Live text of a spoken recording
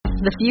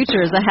The future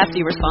is a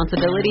hefty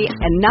responsibility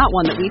and not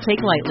one that we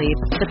take lightly.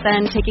 But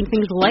then taking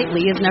things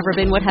lightly has never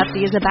been what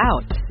Hefty is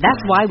about.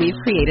 That's why we've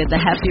created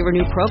the Hefty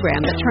Renew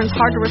program that turns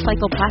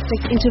hard-to-recycle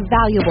plastics into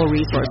valuable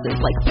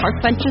resources like park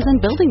benches and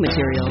building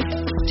materials.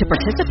 To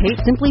participate,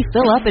 simply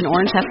fill up an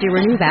orange Hefty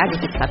Renew bag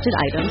with accepted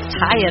items,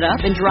 tie it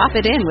up, and drop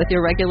it in with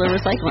your regular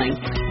recycling.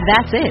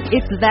 That's it.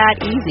 It's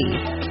that easy.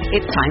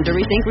 It's time to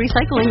rethink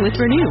recycling with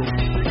Renew.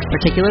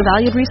 Particular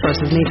valued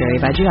resources may vary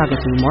by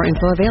geography. More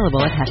info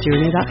available at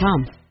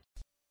heftyrenew.com.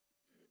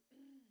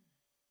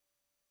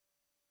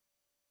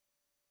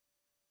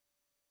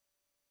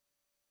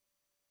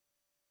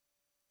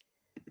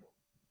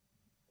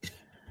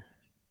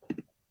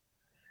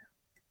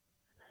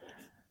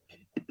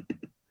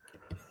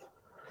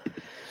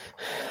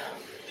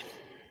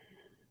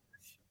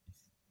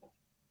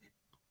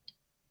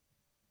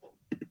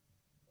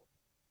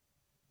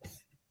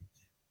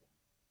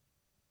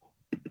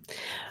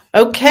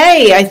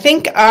 Okay, I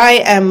think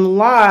I am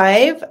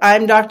live.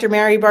 I'm Dr.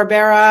 Mary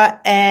Barbera,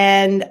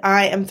 and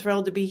I am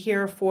thrilled to be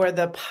here for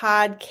the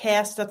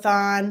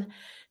podcast-a-thon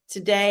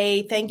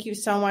today. Thank you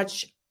so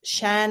much,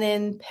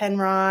 Shannon,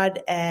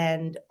 Penrod,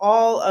 and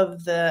all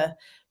of the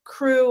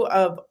crew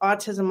of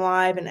Autism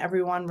Live and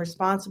everyone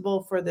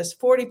responsible for this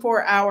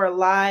 44-hour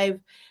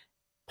live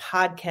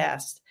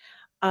podcast.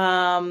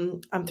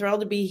 I'm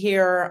thrilled to be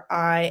here.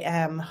 I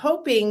am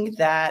hoping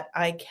that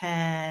I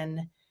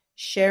can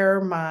share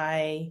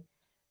my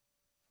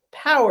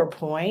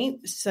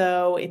PowerPoint.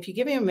 So if you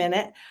give me a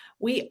minute,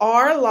 we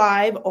are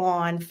live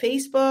on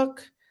Facebook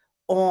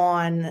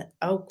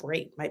oh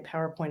great, my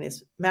PowerPoint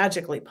is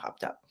magically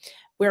popped up.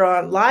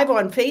 We're live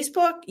on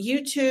Facebook,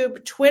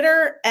 YouTube,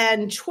 Twitter,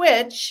 and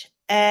Twitch,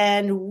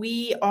 and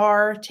we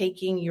are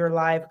taking your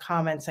live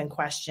comments and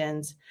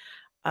questions.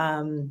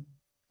 I'm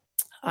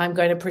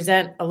going to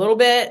present a little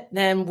bit,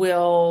 then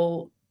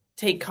we'll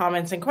take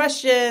comments and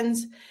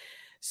questions.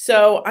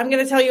 So I'm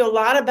going to tell you a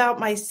lot about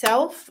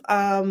myself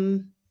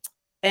and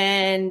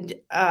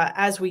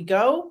as we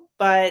go,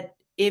 but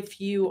if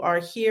you are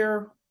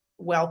here,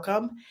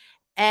 welcome.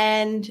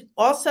 And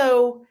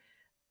also,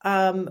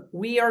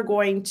 we are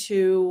going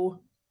to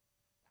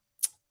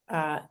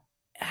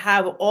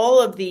have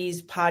all of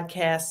these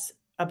podcasts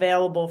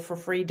available for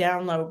free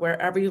download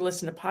wherever you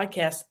listen to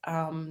podcasts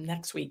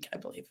next week, I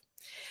believe.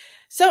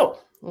 So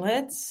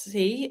let's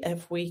see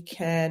if we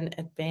can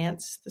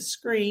advance the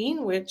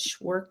screen, which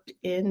worked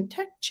in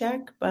Tech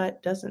Check,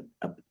 but doesn't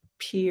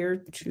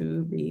appear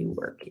to be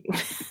working.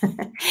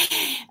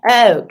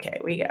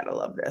 Okay, we gotta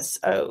love this.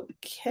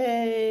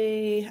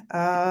 Okay.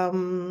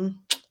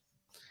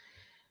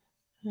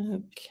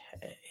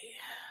 Okay.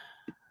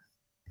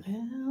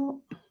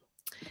 Well,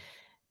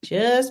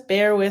 just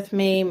bear with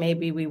me.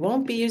 Maybe we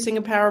won't be using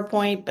a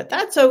PowerPoint, but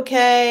that's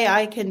okay.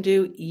 I can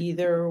do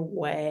either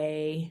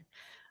way.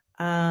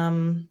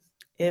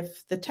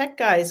 If the tech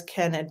guys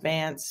can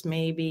advance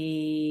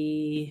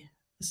maybe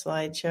the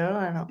slideshow,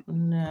 I don't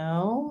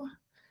know.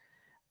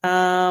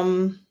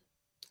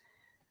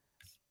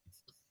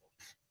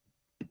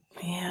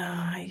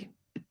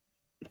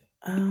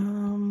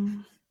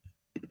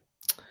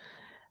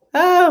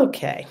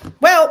 Okay.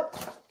 Well,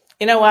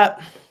 you know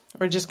what?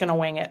 We're just going to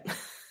wing it.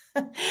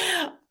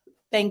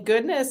 Thank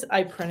goodness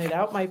I printed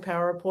out my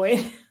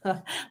PowerPoint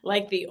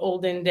like the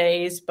olden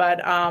days, but,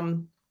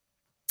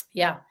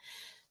 yeah.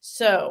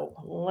 So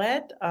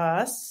let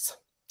us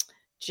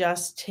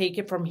just take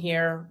it from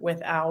here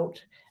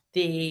without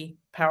the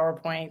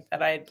PowerPoint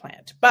that I had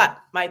planned. But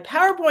my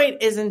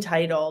PowerPoint is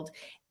entitled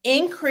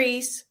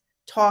Increase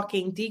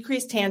Talking,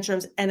 Decrease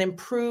Tantrums, and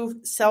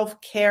Improve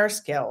Self-Care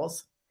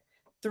Skills,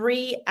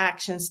 3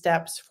 Action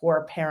Steps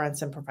for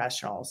Parents and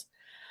Professionals.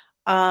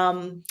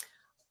 I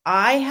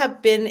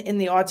have been in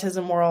the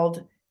autism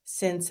world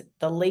since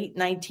the late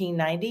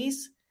 1990s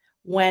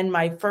when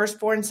my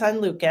firstborn son,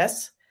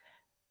 Lucas,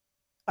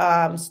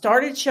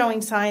 started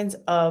showing signs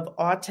of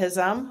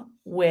autism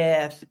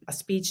with a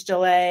speech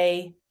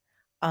delay,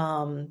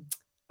 a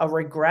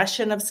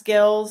regression of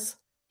skills.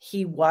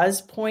 He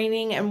was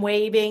pointing and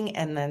waving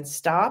and then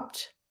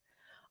stopped.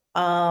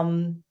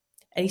 And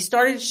he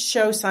started to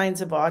show signs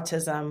of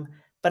autism,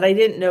 but I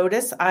didn't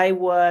notice. I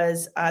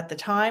was, at the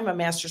time, a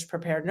master's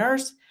prepared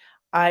nurse.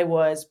 I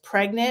was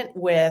pregnant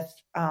with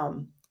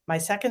my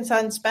second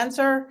son,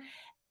 Spencer,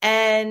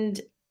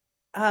 and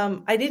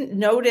I didn't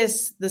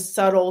notice the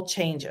subtle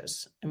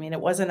changes. I mean, it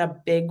wasn't a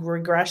big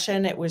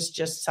regression. It was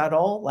just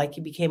subtle. Like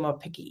he became a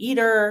picky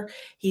eater.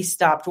 He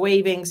stopped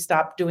waving,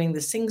 stopped doing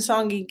the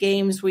sing-songy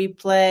games we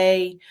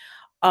play.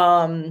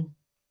 And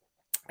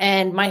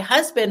my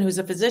husband, who's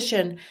a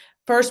physician,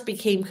 first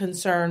became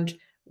concerned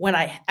when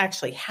I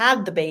actually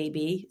had the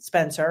baby,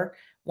 Spencer,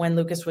 when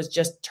Lucas was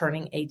just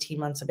turning 18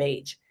 months of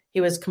age.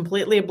 He was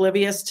completely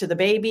oblivious to the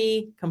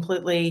baby,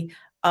 completely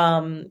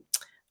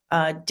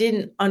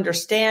didn't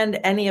understand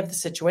any of the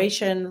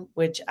situation,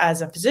 which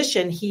as a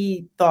physician,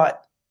 he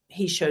thought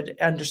he should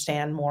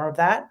understand more of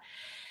that.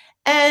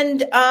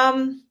 And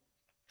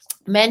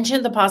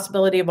mentioned the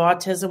possibility of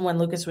autism when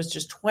Lucas was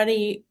just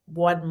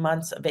 21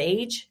 months of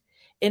age.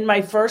 in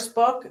my first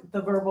book,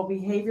 The Verbal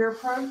Behavior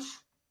Approach,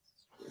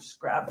 just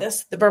grab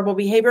this, The Verbal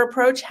Behavior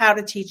Approach, How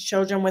to Teach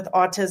Children with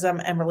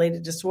Autism and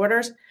Related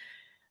Disorders.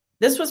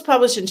 This was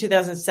published in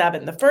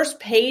 2007. The first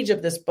page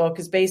of this book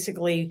is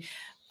basically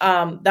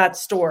that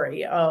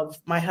story of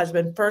my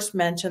husband first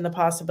mentioned the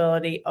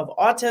possibility of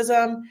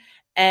autism,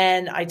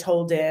 and I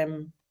told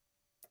him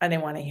I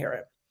didn't want to hear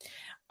it.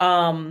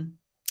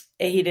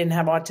 He didn't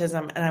have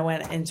autism, and I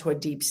went into a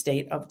deep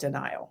state of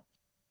denial.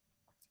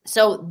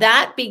 So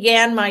that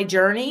began my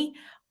journey,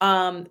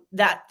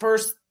 that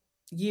first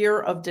year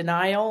of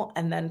denial,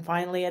 and then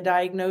finally a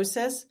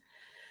diagnosis.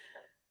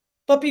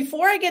 But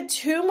before I get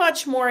too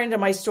much more into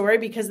my story,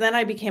 because then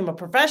I became a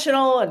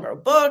professional and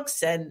wrote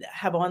books and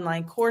have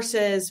online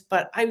courses,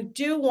 but I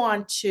do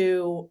want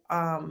to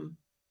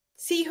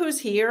see who's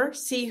here,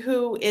 see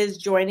who is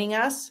joining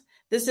us.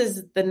 This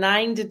is the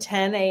 9 to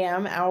 10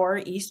 a.m.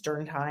 hour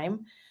Eastern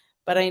time,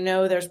 but I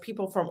know there's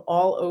people from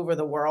all over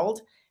the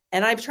world,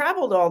 and I've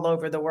traveled all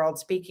over the world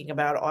speaking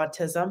about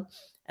autism,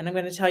 and I'm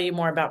going to tell you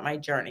more about my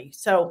journey.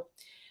 So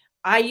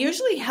I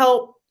usually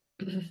help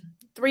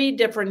 3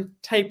 different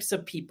types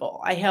of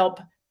people. I help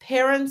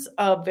parents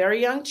of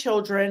very young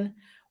children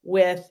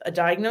with a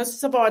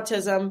diagnosis of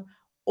autism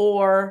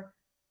or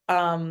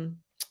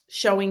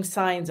showing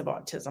signs of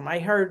autism. I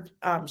heard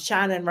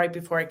Shannon right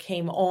before I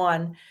came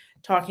on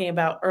talking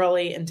about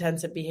early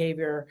intensive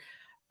behavior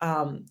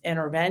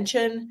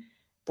intervention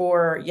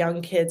for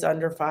young kids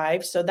under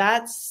 5. So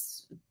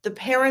that's the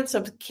parents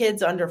of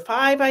kids under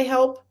 5 I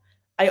help.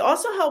 I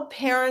also help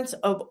parents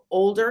of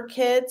older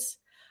kids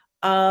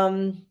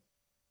over,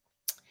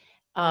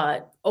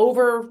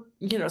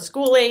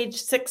 school age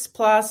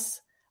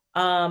 6+.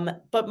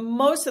 But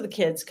most of the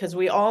kids, because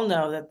we all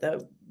know that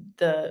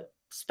the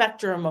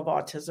spectrum of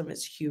autism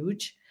is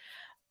huge.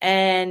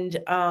 And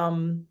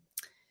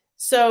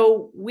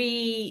so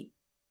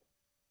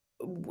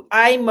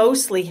I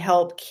mostly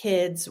help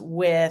kids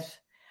with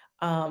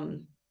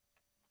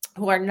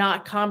who are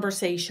not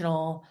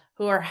conversational,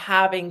 who are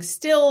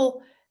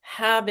still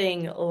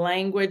having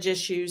language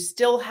issues,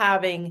 still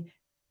having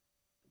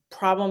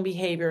problem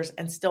behaviors,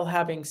 and still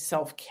having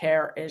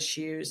self-care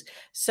issues.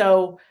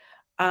 So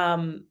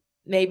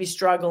maybe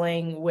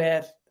struggling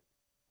with,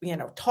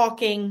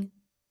 talking,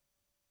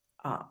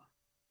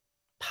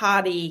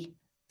 potty,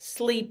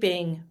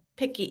 sleeping,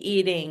 picky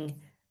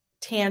eating,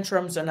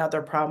 tantrums, and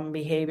other problem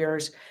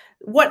behaviors,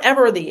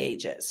 whatever the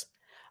age is.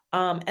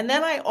 And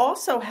then I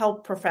also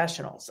help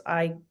professionals.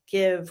 I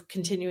give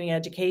continuing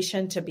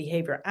education to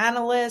behavior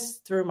analysts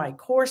through my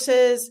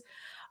courses.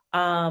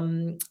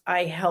 I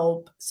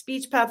help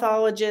speech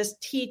pathologists,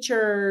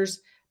 teachers,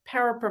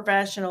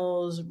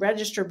 paraprofessionals,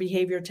 registered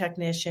behavior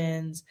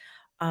technicians.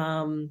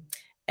 And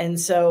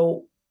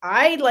so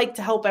I like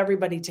to help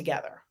everybody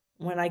together.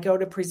 When I go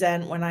to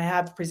present, when I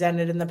have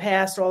presented in the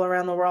past all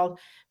around the world,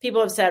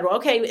 people have said, well,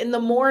 okay, in the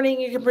morning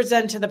you can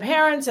present to the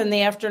parents, in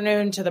the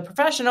afternoon to the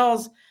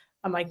professionals.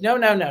 I'm like, no.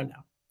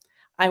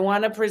 I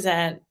want to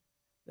present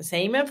the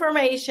same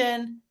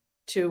information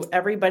to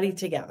everybody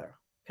together,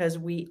 because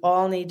we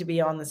all need to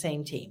be on the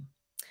same team.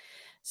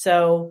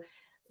 So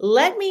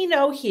let me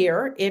know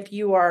here if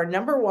you are,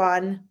 number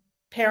one,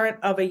 parent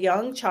of a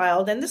young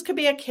child, and this could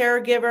be a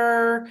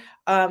caregiver,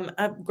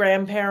 a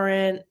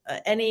grandparent,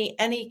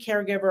 any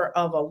caregiver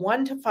of a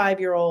 1 to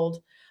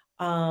 5-year-old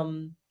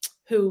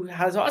who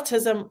has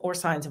autism or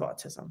signs of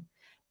autism.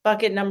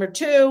 Bucket number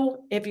 2,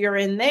 if you're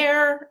in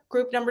there,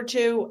 group number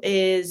 2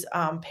 is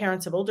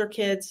parents of older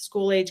kids,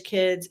 school-age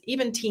kids,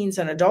 even teens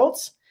and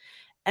adults.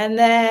 And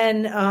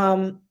then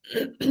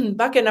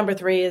bucket number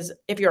 3 is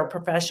if you're a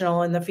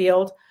professional in the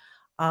field,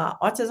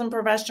 autism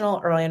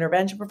professional, early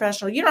intervention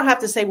professional. You don't have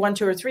to say 1,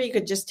 2, or 3. You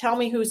could just tell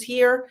me who's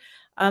here.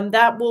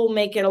 That will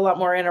make it a lot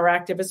more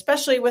interactive,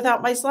 especially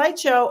without my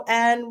slideshow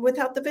and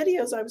without the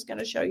videos I was going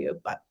to show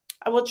you. But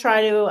I will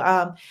try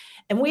to,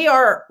 and we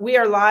are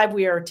live.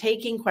 We are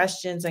taking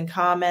questions and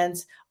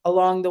comments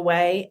along the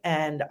way,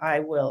 and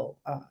I will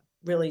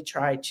really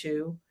try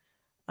to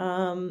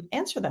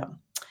answer them.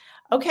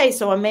 Okay,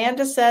 so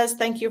Amanda says,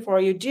 thank you for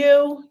all you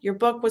do. Your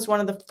book was one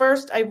of the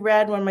first I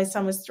read when my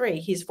son was 3.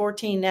 He's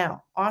 14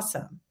 now.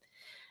 Awesome.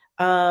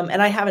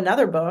 And I have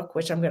another book,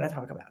 which I'm going to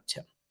talk about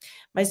too.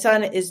 My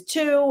son is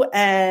 2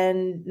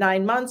 and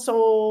 9 months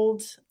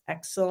old.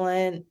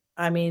 Excellent.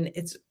 I mean,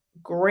 it's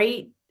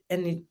great.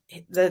 And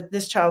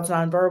this child's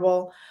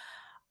nonverbal.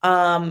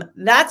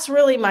 That's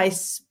really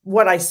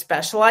what I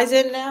specialize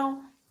in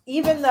now,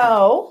 even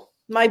though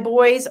my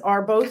boys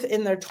are both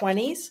in their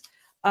 20s.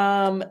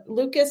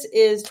 Lucas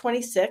is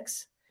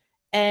 26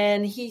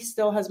 and he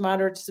still has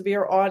moderate to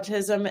severe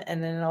autism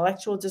and an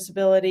intellectual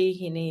disability.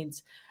 He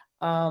needs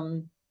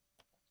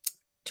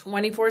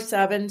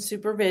 24/7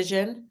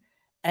 supervision,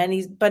 and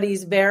he's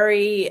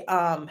very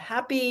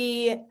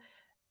happy.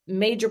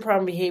 Major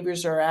problem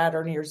behaviors are at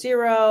or near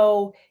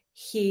 0.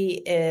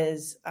 He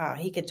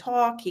can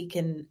talk.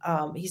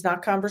 He's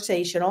not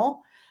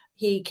conversational.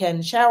 He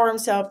can shower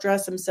himself,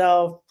 dress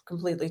himself,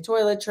 completely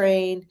toilet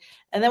trained.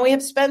 And then we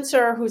have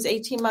Spencer, who's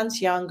 18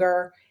 months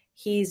younger.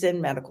 He's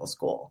in medical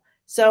school.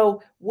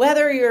 So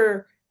whether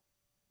you're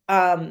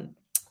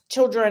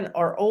children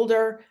or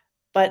older,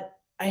 but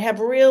I have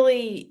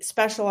really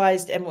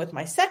specialized, and with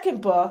my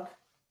second book,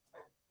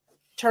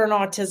 Turn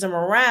Autism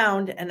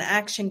Around, an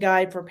action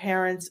guide for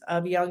parents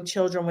of young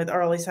children with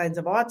early signs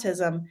of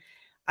autism,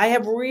 I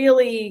have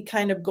really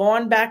kind of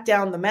gone back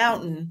down the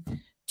mountain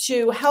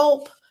to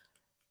help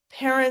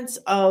parents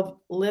of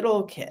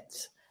little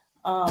kids,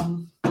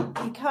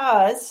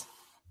 because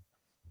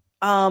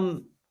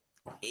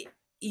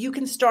you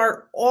can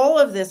start all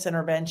of this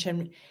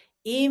intervention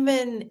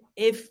even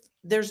if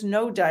there's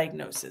no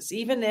diagnosis,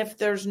 even if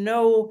there's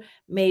no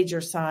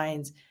major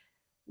signs.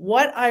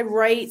 What I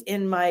write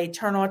in my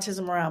Turn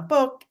Autism Around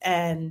book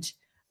and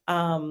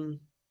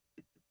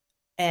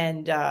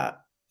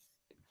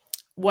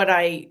what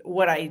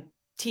I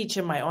teach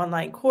in my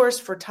online course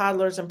for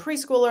toddlers and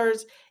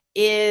preschoolers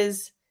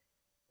is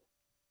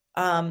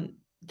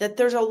that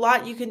there's a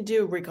lot you can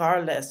do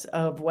regardless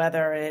of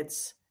whether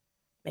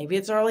maybe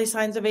it's early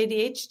signs of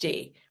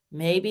ADHD.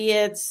 Maybe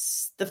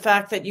it's the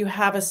fact that you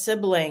have a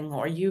sibling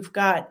or you've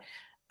got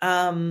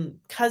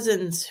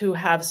cousins who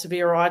have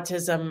severe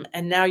autism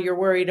and now you're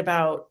worried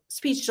about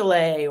speech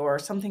delay or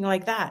something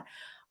like that.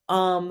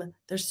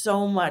 There's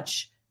so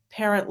much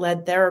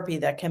parent-led therapy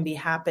that can be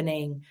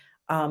happening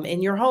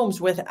in your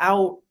homes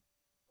without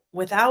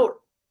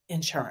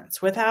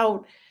insurance,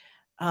 without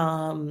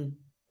the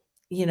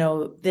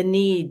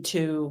need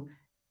to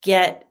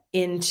get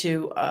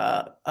into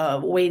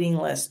a waiting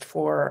list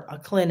for a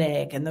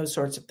clinic and those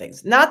sorts of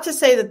things. Not to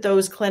say that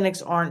those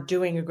clinics aren't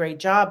doing a great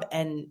job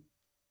and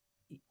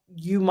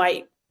you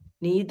might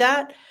need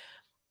that,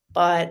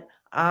 but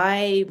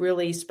I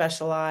really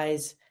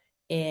specialize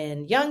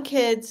in young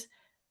kids,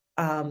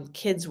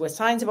 kids with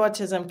signs of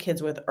autism,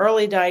 kids with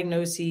early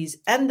diagnoses,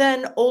 and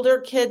then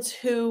older kids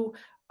who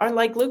are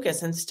like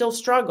Lucas and still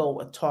struggle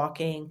with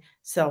talking,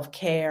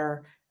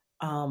 self-care,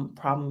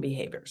 problem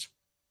behaviors.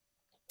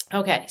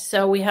 Okay,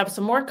 so we have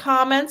some more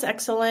comments.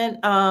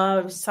 Excellent.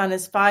 Son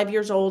is 5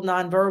 years old,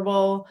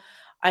 nonverbal.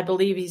 I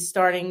believe he's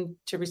starting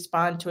to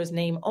respond to his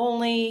name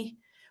only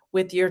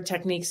with your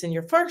techniques in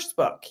your first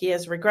book. He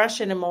has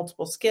regression in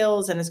multiple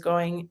skills and it's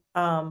going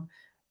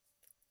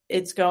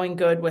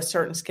good with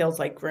certain skills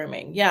like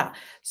grooming. Yeah.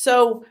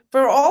 So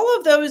for all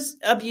of those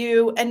of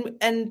you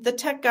and the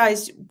tech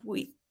guys,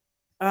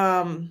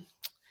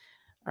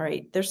 all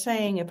right, they're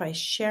saying if I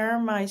share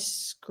my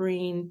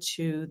screen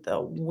to the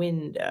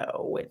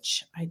window,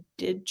 which I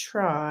did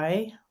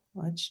try.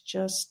 Let's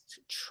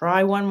just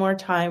try one more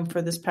time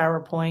for this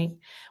PowerPoint.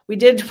 We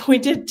did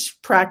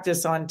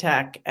practice on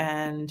tech,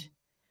 and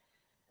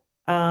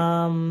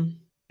are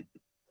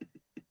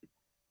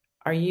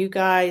you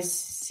guys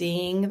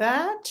seeing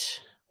that?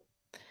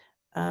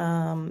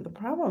 The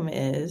problem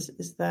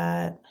is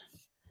that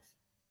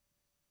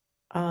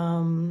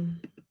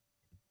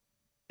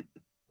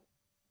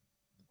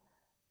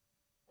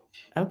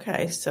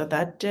okay, so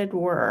that did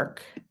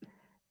work.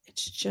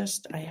 It's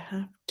just I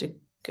have to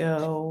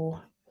go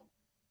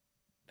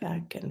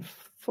back and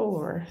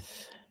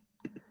forth.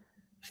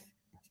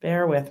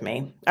 Bear with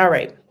me. All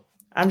right.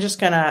 I'm just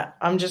gonna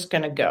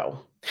go.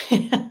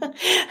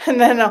 And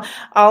then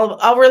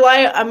I'll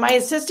rely on my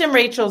assistant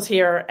Rachel's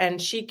here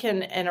and she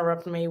can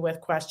interrupt me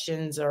with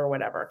questions or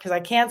whatever, because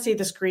I can't see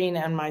the screen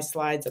and my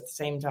slides at the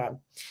same time.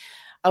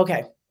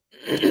 Okay.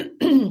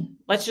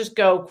 Let's just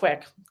go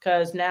quick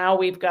because now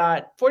we've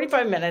got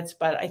 45 minutes,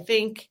 but I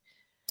think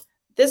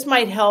this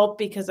might help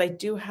because I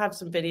do have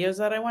some videos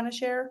that I want to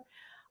share.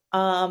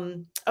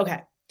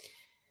 Okay.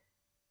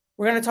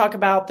 We're going to talk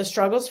about the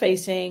struggles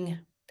facing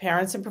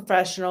parents and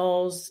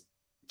professionals,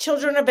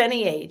 children of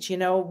any age.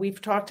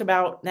 We've talked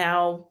about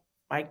now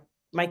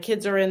my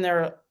kids are in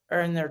their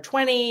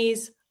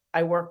 20s.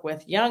 I work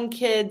with young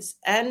kids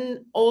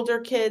and older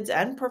kids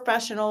and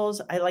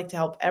professionals. I like to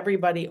help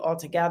everybody all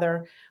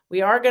together.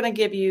 We are going to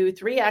give you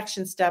 3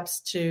 action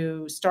steps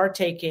to start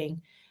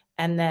taking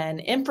and then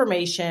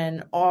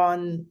information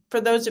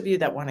for those of you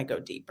that want to go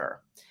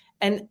deeper.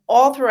 And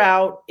all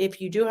throughout,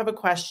 if you do have a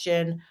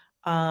question,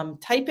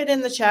 type it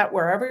in the chat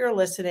wherever you're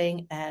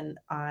listening and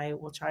I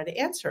will try to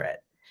answer it.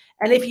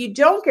 And if you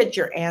don't get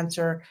your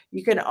answer,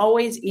 you can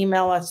always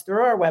email us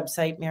through our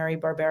website,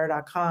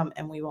 marybarbera.com,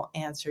 and we will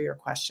answer your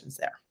questions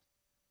there.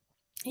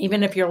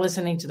 Even if you're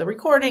listening to the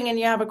recording and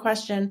you have a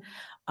question,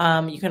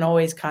 you can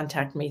always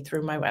contact me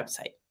through my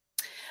website.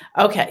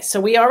 Okay, so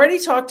we already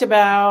talked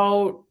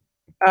about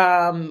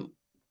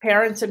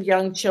parents of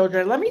young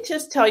children. Let me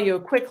just tell you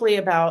quickly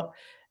about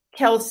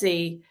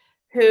Kelsey,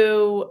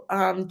 who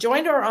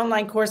joined our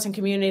online course and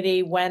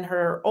community when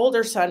her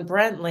older son,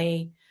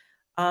 Brentley,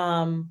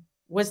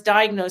 was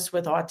diagnosed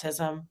with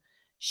autism.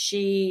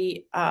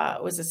 She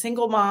was a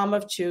single mom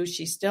of 2.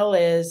 She still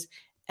is.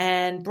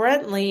 And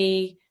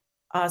Brentley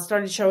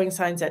started showing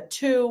signs at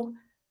 2.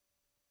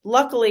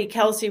 Luckily,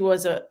 Kelsey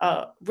was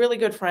a really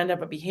good friend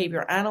of a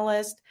behavior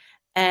analyst.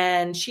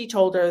 And she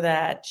told her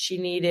that she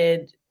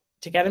needed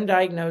to get him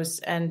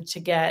diagnosed and to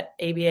get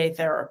ABA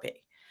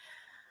therapy.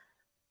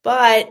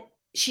 But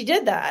she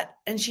did that.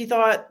 And she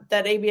thought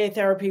that ABA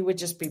therapy would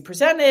just be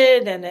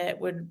presented and it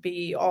would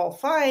be all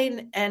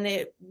fine.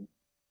 And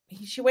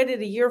she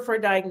waited a year for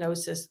a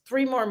diagnosis,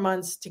 3 more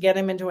months to get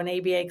him into an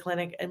ABA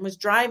clinic, and was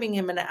driving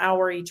him an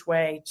hour each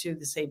way to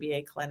this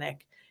ABA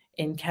clinic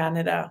in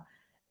Canada.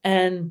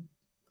 And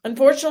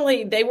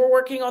unfortunately, they were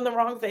working on the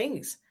wrong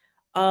things.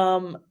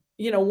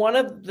 One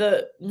of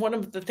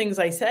the things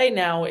I say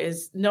now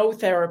is no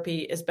therapy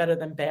is better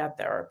than bad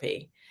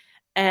therapy.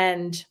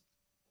 And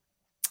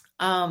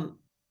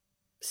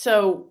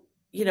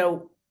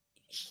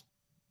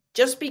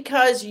just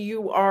because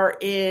you are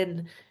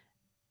in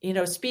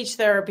speech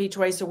therapy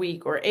twice a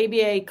week or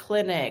ABA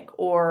clinic,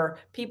 or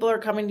people are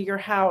coming to your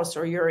house,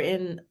 or you're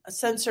in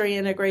sensory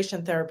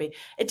integration therapy,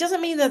 it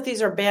doesn't mean that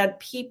these are bad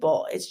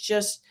people. It's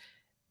just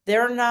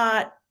they're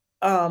not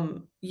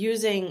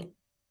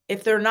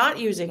if they're not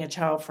using a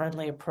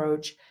child-friendly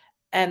approach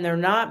and they're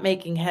not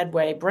making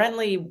headway.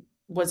 Brentley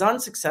was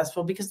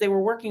unsuccessful because they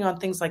were working on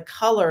things like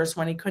colors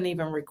when he couldn't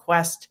even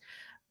request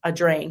a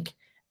drink.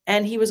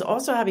 And he was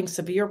also having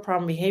severe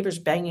problem behaviors,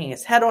 banging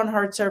his head on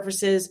hard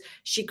surfaces.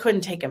 She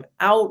couldn't take him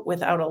out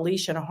without a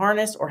leash and a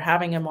harness, or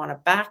having him on a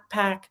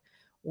backpack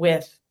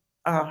with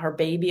her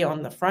baby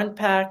on the front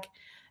pack.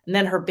 And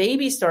then her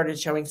baby started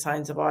showing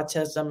signs of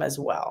autism as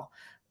well.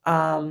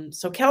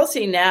 So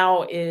Kelsey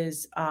now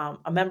is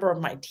a member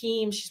of my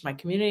team. She's my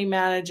community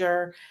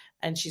manager,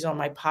 and she's on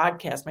my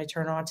podcast, my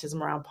Turn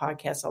Autism Around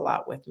podcast, a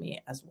lot with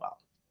me as well.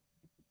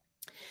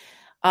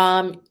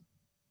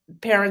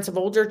 Parents of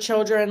older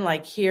children,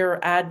 like here,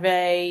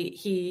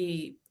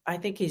 Adve, I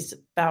think he's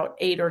about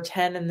 8 or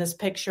 10 in this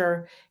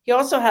picture. He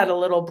also had a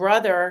little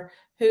brother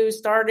who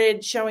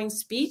started showing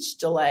speech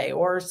delay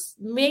or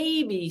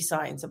maybe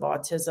signs of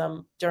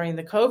autism during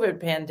the COVID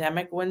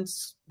pandemic when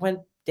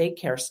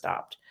daycare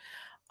stopped.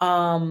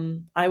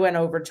 I went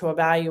over to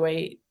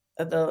evaluate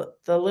the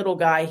little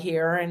guy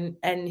here,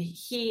 and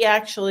he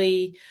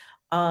actually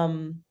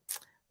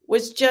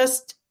was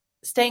just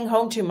staying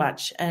home too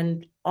much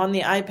and on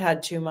the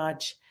iPad too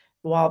much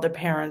while the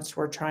parents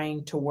were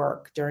trying to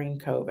work during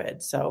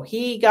COVID. So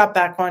he got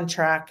back on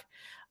track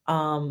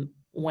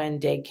when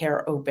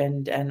daycare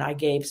opened, and I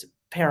gave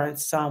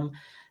parents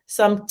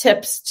some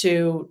tips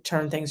to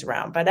turn things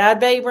around. But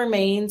Adve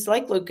remains,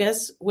 like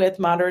Lucas, with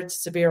moderate to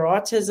severe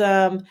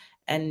autism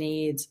and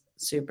needs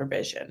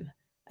supervision.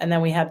 And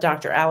then we have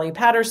Dr. Allie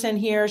Patterson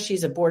here.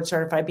 She's a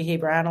board-certified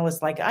behavior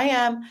analyst like I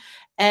am.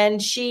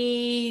 And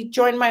she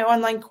joined my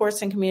online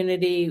course and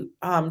community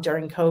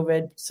during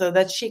COVID so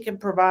that she can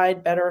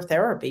provide better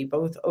therapy,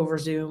 both over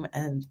Zoom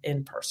and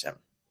in person.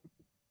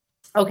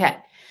 Okay.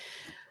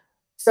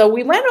 So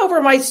we went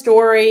over my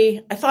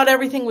story. I thought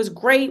everything was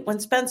great when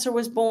Spencer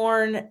was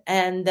born.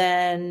 And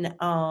then,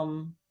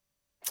 I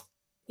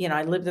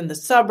lived in the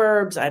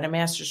suburbs. I had a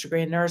master's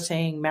degree in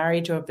nursing,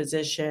 married to a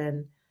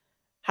physician,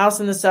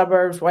 house in the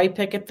suburbs, white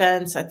picket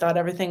fence. I thought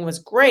everything was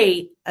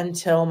great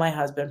until my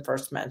husband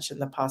first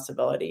mentioned the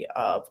possibility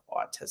of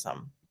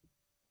autism.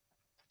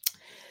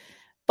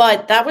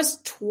 But that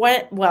was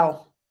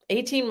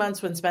 18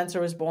 months when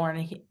Spencer was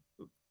born.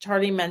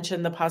 Charlie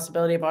mentioned the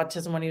possibility of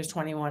autism when he was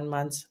 21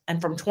 months. And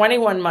from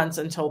 21 months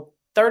until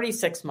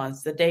 36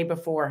 months, the day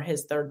before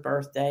his 3rd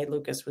birthday,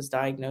 Lucas was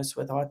diagnosed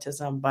with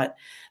autism. But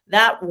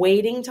that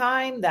waiting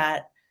time,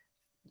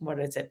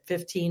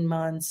 15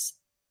 months,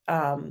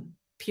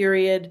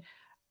 period,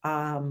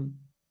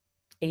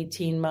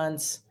 18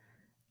 months.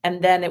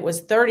 And then it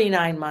was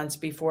 39 months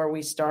before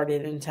we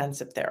started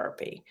intensive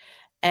therapy.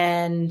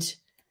 And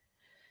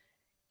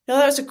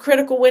that was a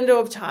critical window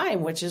of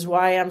time, which is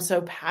why I'm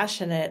so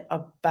passionate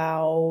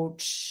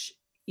about,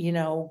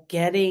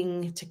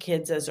 getting to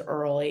kids as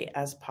early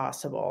as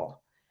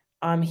possible.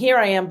 Here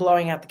I am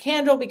blowing out the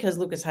candle because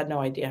Lucas had no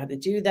idea how to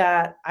do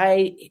that.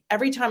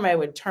 Every time I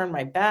would turn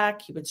my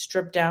back, he would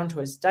strip down to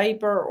his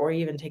diaper or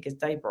even take his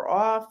diaper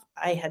off.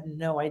 I had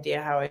no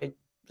idea how I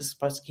was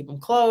supposed to keep him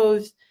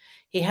clothed.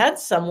 He had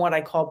some what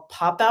I call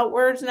pop-out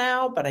words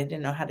now, but I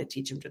didn't know how to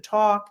teach him to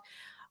talk.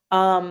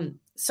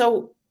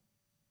 So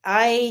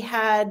I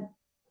had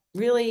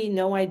really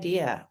no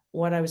idea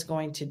what I was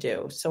going to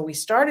do. So we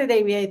started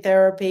ABA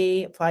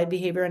therapy, applied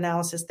behavior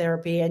analysis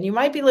therapy. And you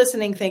might be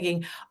listening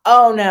thinking,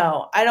 oh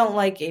no, I don't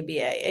like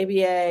ABA.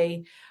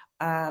 ABA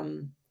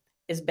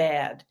is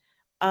bad.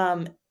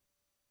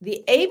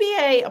 The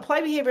ABA,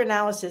 applied behavior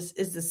analysis,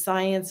 is the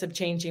science of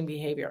changing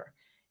behavior.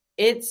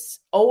 It's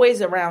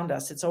always around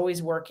us. It's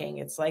always working.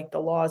 It's like the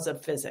laws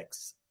of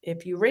physics.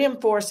 If you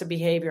reinforce a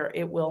behavior,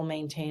 it will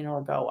maintain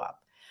or go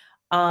up.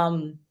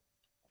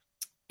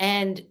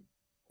 And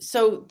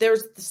so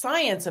there's the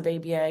science of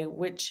ABA,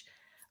 which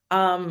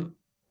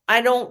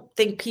I don't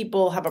think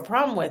people have a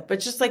problem with. But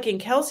just like in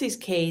Kelsey's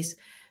case,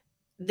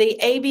 the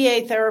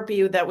ABA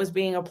therapy that was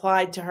being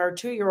applied to her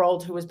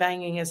 2-year-old who was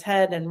banging his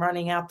head and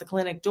running out the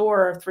clinic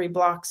door 3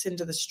 blocks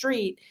into the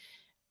street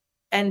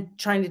and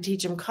trying to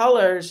teach him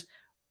colors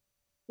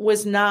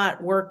was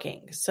not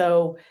working.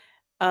 So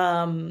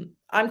I'm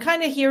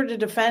kind of here to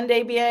defend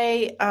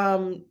ABA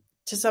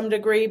to some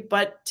degree,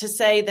 but to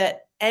say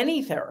that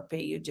any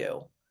therapy you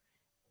do,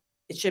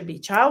 it should be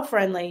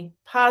child-friendly,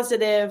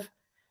 positive,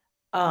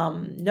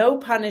 no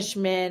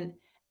punishment,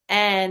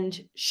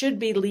 and should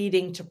be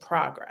leading to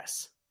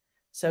progress.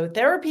 So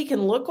therapy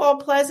can look all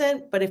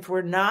pleasant, but if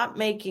we're not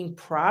making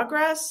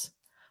progress,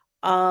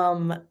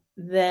 then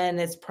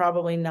it's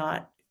probably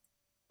not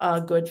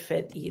a good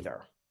fit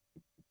either.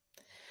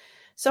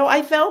 So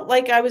I felt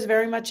like I was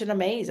very much in a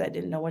maze. I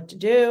didn't know what to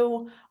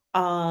do.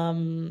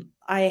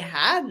 I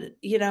had,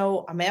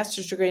 a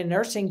master's degree in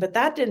nursing, but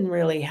that didn't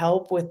really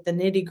help with the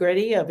nitty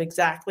gritty of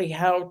exactly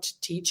how to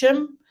teach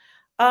him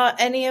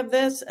any of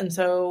this. And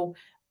so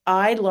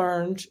I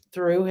learned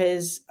through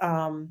his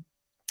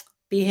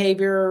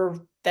behavior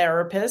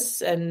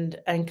therapist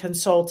and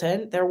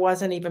consultant. There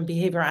wasn't even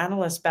behavior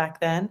analyst back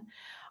then.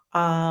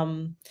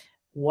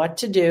 What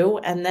to do.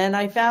 And then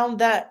I found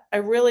that I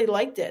really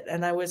liked it.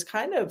 And I was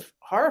kind of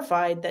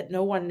horrified that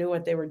no one knew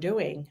what they were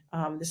doing.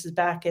 This is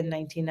back in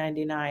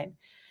 1999.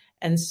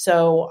 And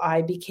so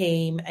I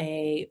became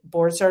a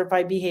board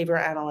certified behavior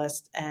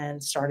analyst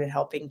and started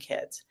helping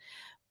kids.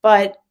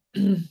 But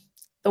the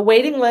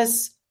waiting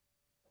lists,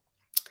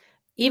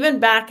 even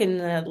back in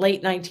the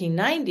late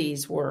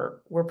 1990s,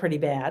 were pretty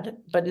bad.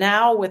 But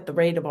now with the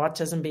rate of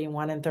autism being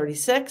 1 in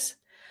 36,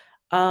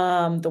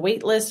 the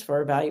wait list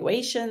for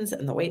evaluations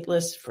and the wait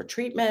list for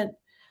treatment,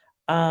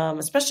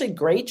 especially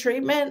great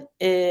treatment,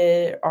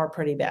 are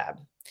pretty bad.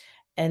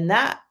 And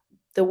that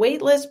the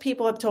wait list,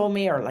 people have told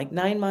me, are like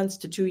 9 months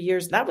to 2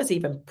 years. That was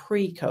even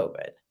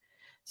pre-COVID.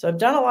 So I've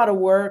done a lot of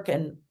work,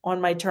 and on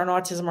my Turn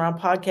Autism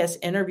Around podcast,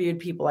 interviewed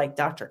people like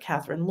Dr.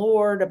 Catherine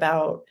Lord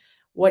about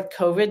what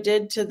COVID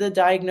did to the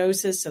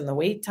diagnosis and the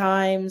wait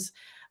times.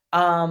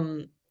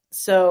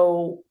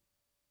 So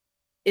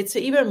it's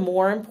even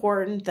more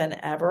important than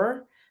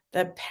ever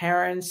that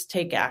parents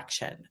take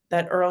action,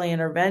 that early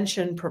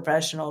intervention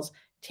professionals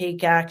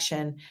take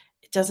action.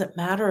 It doesn't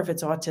matter if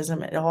it's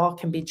autism, it all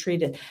can be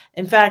treated.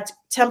 In fact,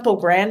 Temple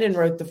Grandin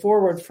wrote the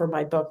foreword for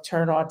my book,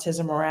 Turn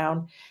Autism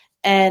Around.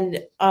 And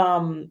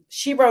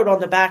she wrote on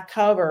the back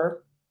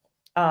cover,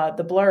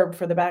 the blurb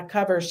for the back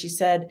cover, she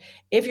said,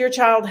 if your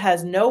child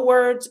has no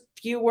words,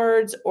 few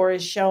words, or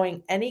is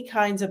showing any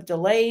kinds of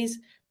delays,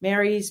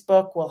 Mary's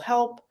book will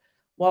help,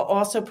 while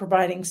also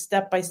providing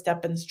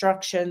step-by-step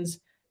instructions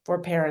for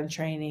parent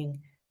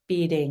training,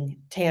 feeding,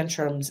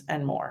 tantrums,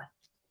 and more.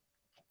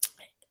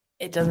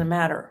 It doesn't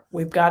matter.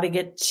 We've got to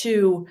get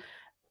to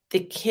the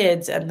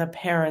kids and the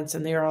parents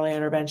and the early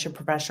intervention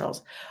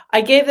professionals.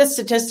 I gave this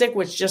statistic,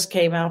 which just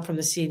came out from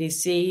the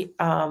CDC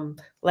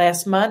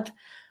last month,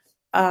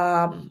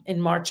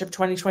 in March of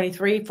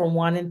 2023, for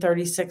 1 in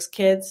 36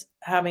 kids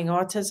having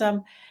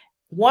autism.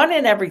 1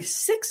 in every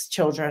 6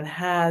 children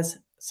has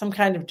some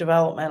kind of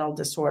developmental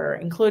disorder,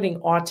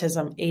 including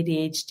autism,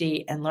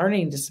 ADHD, and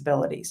learning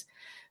disabilities.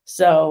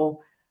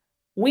 So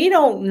we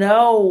don't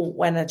know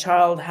when a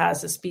child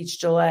has a speech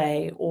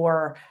delay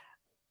or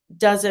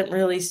doesn't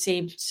really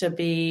seem to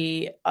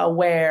be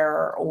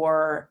aware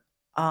or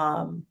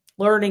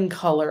learning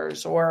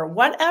colors or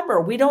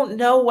whatever. We don't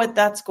know what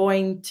that's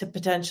going to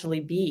potentially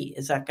be.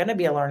 Is that going to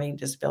be a learning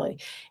disability?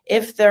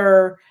 If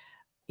they're,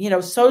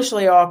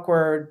 socially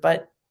awkward,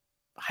 but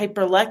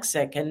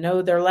hyperlexic and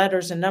know their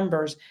letters and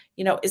numbers,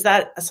 is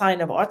that a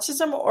sign of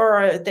autism,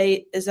 or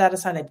is that a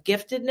sign of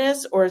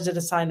giftedness, or is it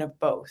a sign of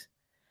both?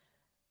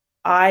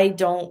 I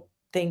don't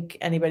think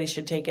anybody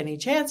should take any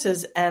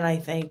chances. And I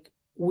think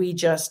we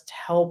just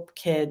help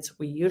kids.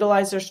 We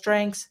utilize their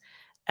strengths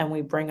and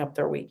we bring up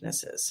their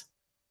weaknesses.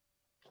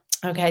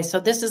 Okay, so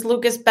this is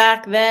Lucas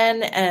back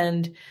then,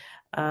 and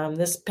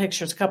this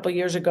picture is a couple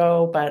years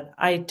ago, but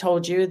I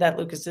told you that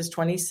Lucas is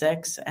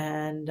 26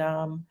 and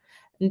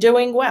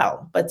doing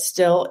well, but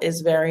still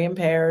is very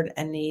impaired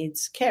and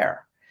needs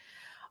care.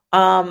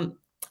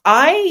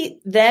 I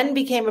then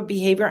became a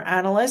behavior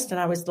analyst, and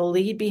I was the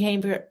lead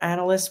behavior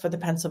analyst for the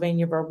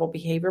Pennsylvania Verbal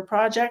Behavior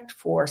Project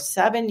for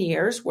 7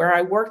 years, where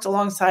I worked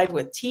alongside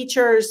with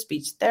teachers,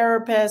 speech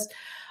therapists,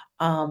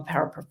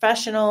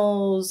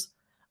 paraprofessionals.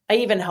 I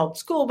even helped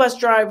school bus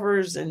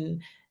drivers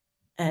and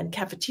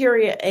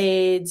cafeteria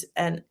aides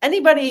and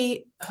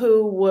anybody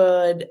who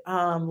would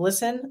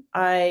listen.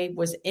 I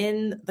was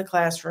in the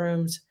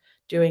classrooms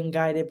doing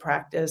guided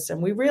practice,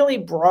 and we really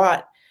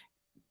brought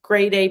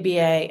great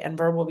ABA and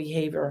verbal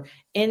behavior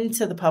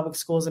into the public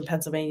schools in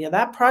Pennsylvania.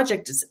 That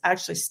project is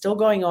actually still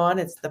going on.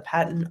 It's the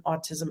Patent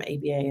Autism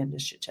ABA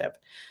Initiative.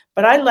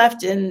 But I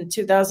left in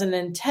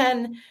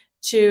 2010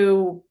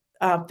 to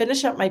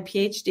finish up my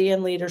PhD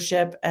in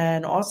leadership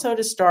and also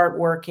to start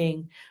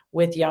working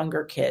with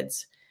younger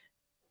kids.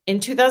 In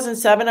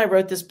 2007, I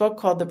wrote this book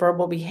called The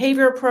Verbal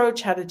Behavior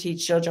Approach, How to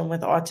Teach Children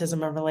with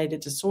Autism and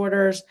Related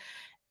Disorders.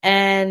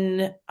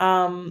 And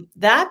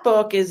that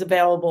book is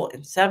available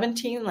in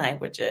 17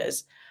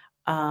 languages,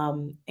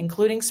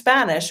 including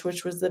Spanish,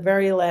 which was the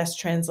very last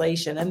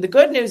translation. And the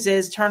good news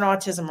is Turn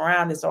Autism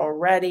Around is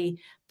already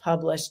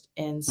published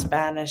in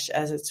Spanish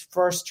as its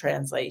first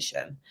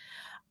translation.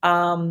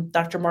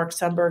 Dr. Mark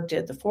Sundberg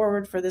did the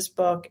foreword for this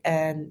book,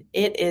 and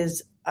it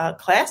is a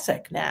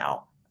classic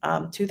now.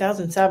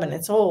 2007,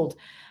 it's old.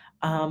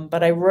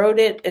 But I wrote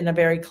it in a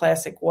very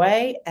classic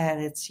way,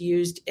 and it's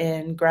used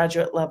in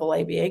graduate level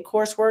ABA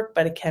coursework,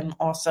 but it can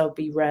also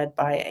be read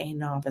by a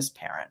novice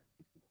parent.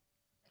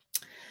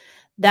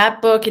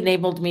 That book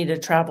enabled me to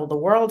travel the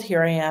world.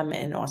 Here I am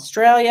in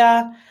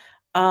Australia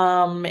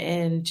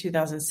in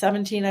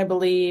 2017, I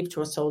believe,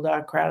 to a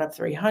sold-out crowd of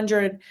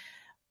 300.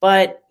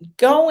 But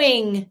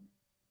going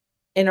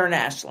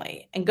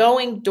internationally and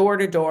going door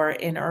to door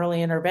in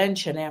early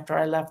intervention after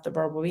I left the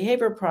Verbal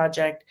Behavior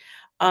Project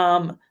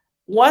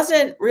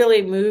wasn't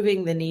really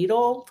moving the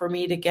needle for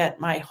me to get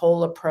my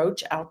whole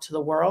approach out to the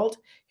world.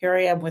 Here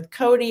I am with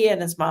Cody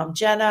and his mom,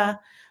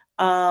 Jenna.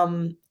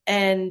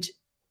 And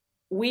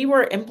we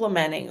were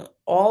implementing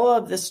all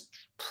of this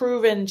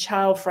proven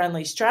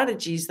child-friendly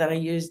strategies that I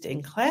used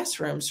in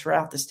classrooms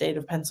throughout the state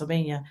of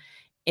Pennsylvania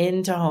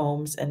into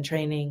homes and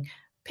training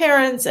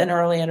parents and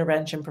early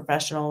intervention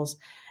professionals.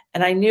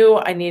 And I knew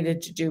I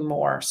needed to do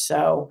more.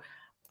 So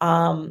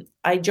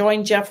I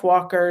joined Jeff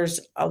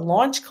Walker's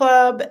Launch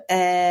Club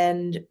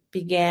and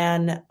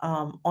began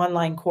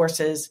online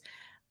courses.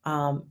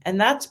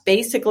 And that's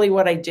basically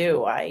what I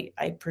do.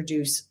 I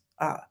produce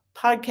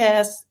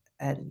podcasts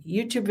and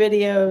YouTube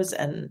videos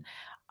and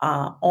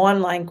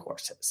online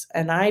courses.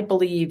 And I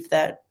believe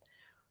that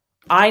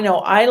I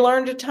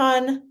learned a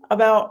ton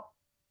about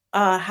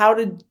how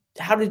to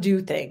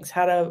do things,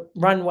 how to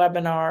run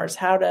webinars,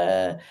 how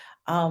to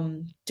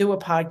do a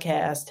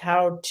podcast,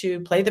 how to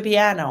play the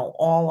piano,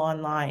 all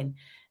online.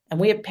 And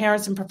we have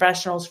parents and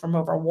professionals from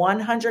over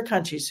 100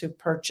 countries who've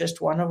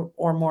purchased one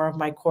or more of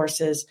my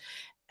courses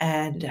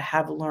and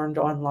have learned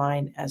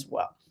online as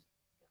well.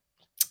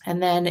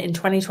 And then in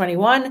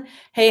 2021,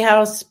 Hay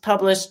House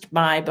published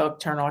my book,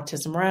 Turn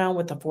Autism Around,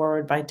 with a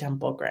foreword by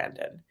Temple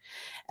Grandin.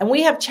 And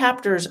we have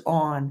chapters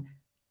on,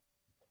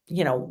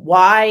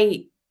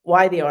 why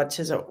the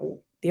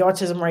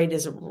autism rate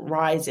is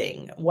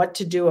rising, what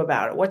to do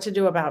about it, what to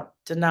do about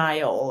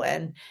denial,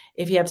 and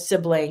if you have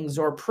siblings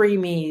or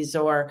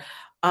preemies or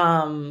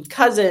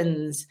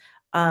cousins,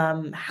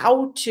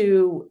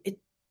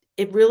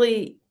 it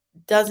really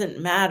doesn't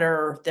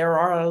matter. There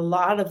are a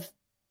lot of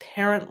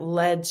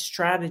parent-led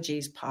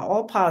strategies,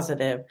 all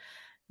positive,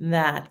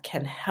 that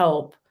can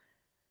help.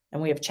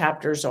 And we have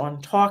chapters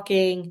on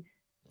talking,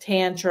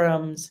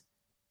 tantrums,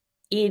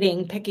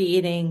 eating, picky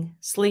eating,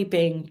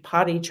 sleeping,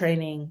 potty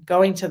training,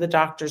 going to the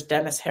doctor's,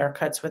 dentist,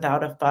 haircuts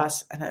without a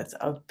fuss, and it's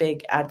a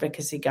big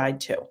advocacy guide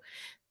too.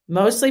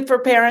 Mostly for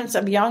parents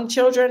of young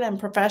children and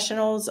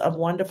professionals of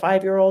 1 to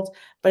 5 year olds.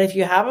 But if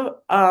you have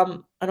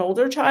an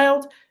older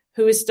child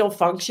who is still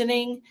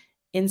functioning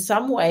in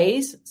some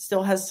ways,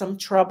 still has some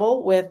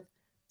trouble with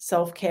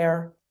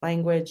self-care,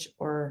 language,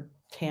 or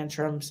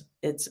tantrums,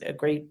 it's a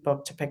great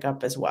book to pick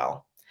up as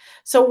well.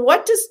 So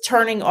what does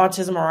Turning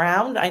Autism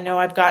Around? I know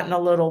I've gotten a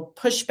little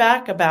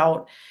pushback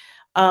about,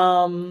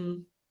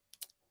 the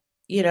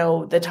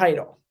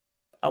title.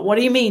 What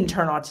do you mean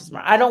turn autism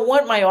around? I don't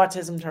want my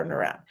autism turned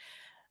around.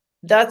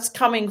 That's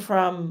coming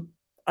from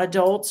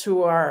adults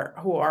who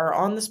are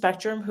on the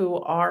spectrum, who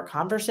are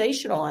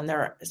conversational and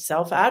they're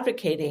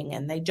self-advocating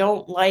and they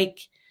don't like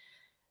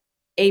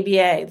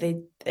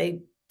ABA. They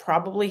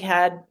probably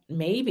had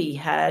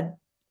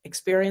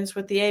experience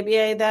with the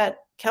ABA that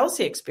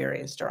Kelsey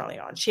experienced early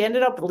on. She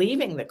ended up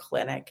leaving the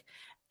clinic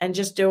and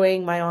just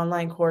doing my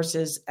online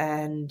courses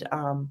and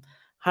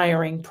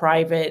hiring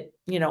private,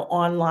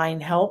 online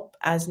help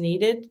as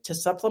needed to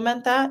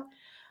supplement that.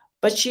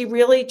 But she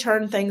really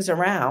turned things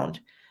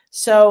around.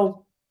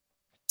 So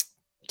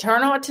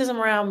Turn Autism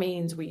Around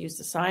means we use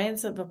the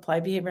science of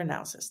applied behavior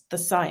analysis, the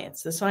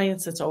science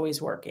that's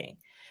always working.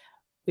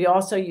 We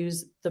also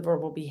use the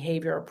verbal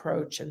behavior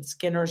approach and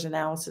Skinner's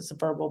analysis of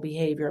verbal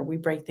behavior. We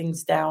break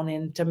things down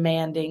in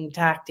demanding,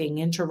 tacting,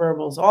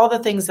 introverbals, all the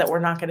things that we're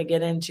not going to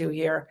get into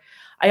here.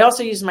 I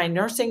also use my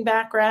nursing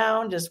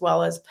background as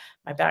well as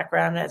my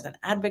background as an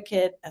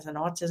advocate, as an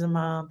autism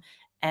mom,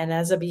 and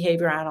as a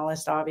behavior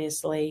analyst,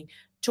 obviously,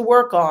 to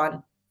work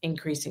on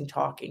increasing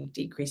talking,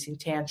 decreasing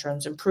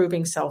tantrums,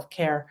 improving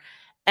self-care.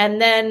 And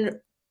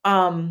then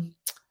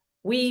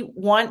we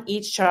want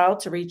each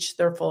child to reach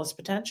their fullest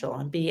potential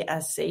and be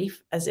as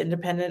safe, as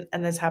independent,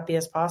 and as happy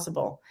as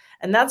possible.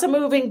 And that's a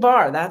moving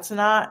bar. That's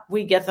not,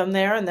 we get them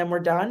there and then we're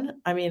done.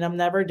 I mean, I'm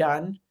never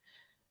done.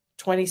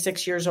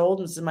 26 years old,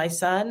 and this is my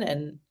son.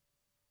 And,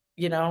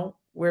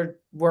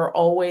 we're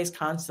always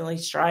constantly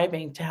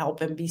striving to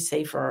help him be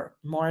safer,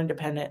 more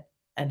independent,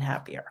 and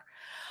happier.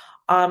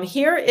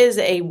 Here is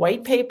a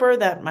white paper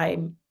that my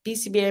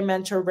BCBA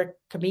mentor, Rick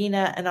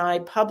Kamina, and I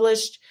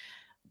published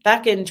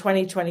back in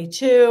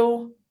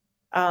 2022.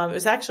 It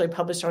was actually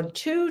published on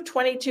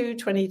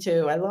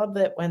 2/22/22. I love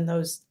that when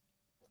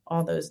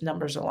all those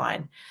numbers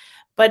align.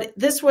 But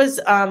this was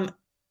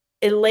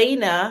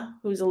Elena,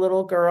 who's a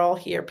little girl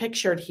here,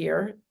 pictured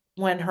here,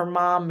 when her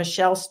mom,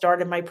 Michelle,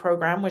 started my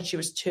program when she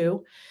was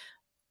 2.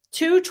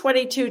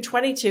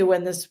 2/22/22,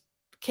 when this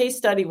case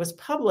study was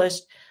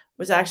published,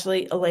 was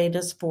actually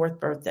Elena's 4th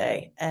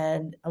birthday.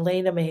 And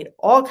Elena made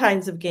all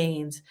kinds of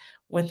gains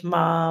with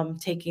mom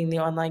taking the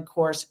online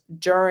course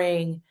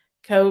during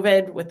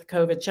COVID. With the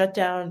COVID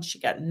shutdown, she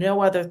got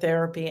no other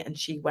therapy, and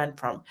she went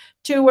from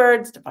 2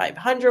 words to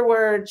 500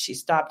 words. She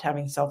stopped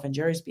having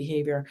self-injurious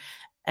behavior.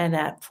 And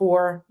at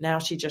 4, now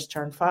she just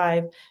turned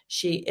 5,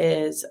 she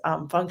is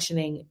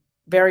functioning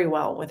very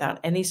well without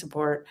any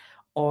support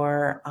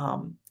or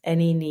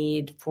any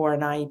need for an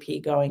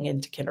IEP going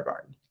into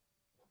kindergarten.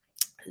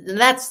 And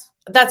that's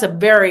a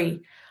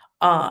very,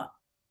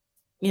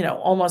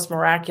 almost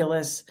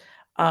miraculous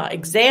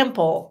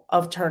example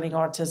of turning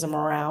autism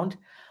around.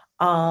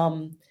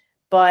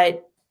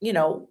 But,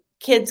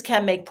 kids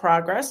can make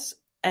progress,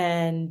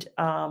 and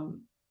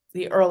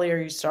the earlier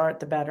you start,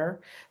 the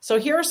better. So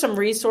here are some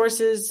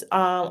resources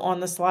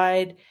on the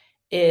slide.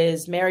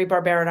 Is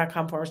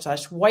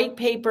marybarbera.com/white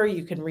paper.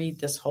 You can read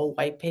this whole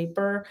white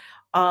paper.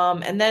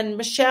 And then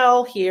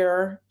Michelle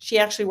here, she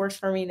actually works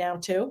for me now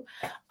too.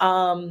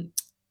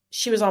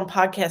 She was on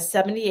podcast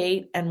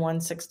 78 and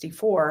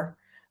 164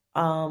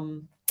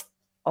 along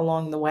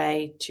the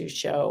way to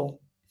show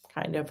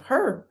kind of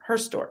her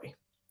story.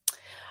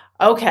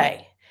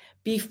 Okay.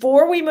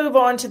 Before we move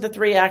on to the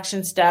 3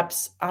 action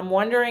steps, I'm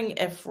wondering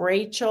if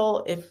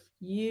Rachel, if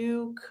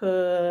you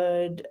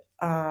could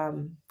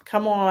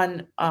come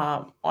on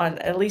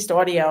at least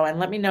audio and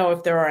let me know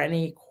if there are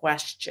any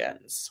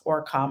questions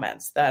or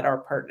comments that are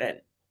pertinent.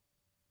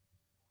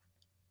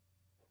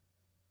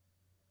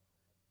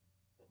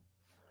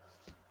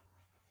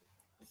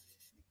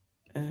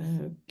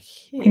 Okay.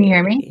 Can you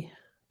hear me?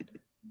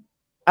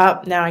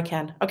 Now I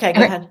can. Okay,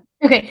 go ahead.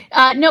 Okay.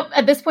 Nope.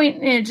 At this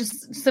point,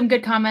 just some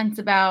good comments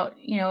about,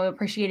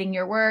 appreciating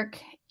your work,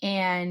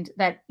 and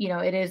that,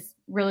 it is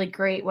really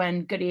great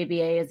when good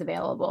ABA is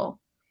available.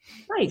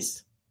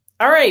 Nice.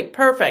 All right.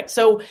 Perfect.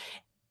 So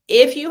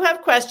if you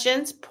have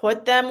questions,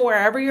 put them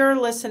wherever you're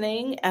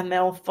listening and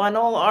they'll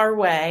funnel our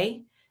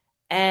way.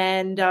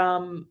 And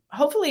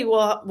hopefully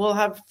we'll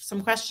have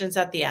some questions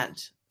at the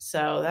end.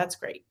 So that's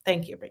great.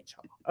 Thank you,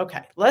 Rachel.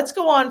 Okay. Let's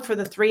go on for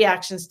the 3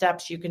 action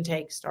steps you can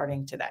take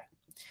starting today.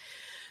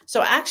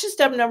 So action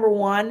step number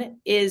 1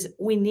 is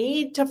we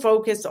need to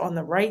focus on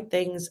the right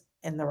things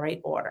in the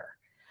right order.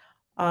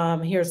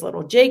 Here's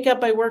little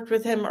Jacob. I worked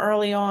with him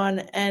early on,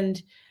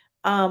 and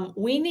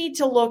we need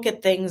to look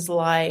at things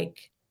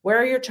like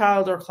where your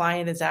child or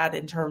client is at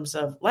in terms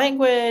of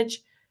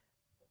language,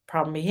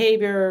 problem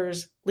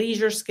behaviors,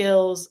 leisure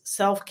skills,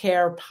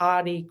 self-care,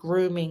 potty,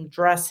 grooming,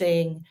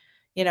 dressing,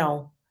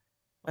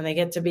 when they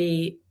get to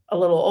be a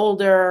little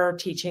older,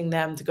 teaching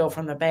them to go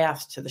from the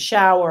bath to the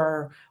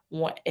shower.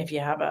 If you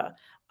have a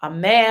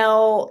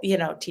male,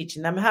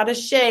 teaching them how to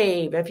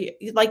shave. If you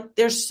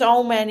there's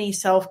so many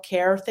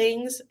self-care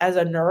things as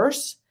a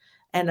nurse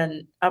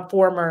and a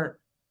former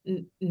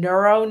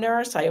neuro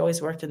nurse. I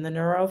always worked in the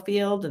neuro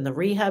field and the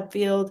rehab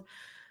field.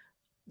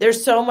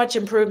 There's so much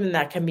improvement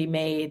that can be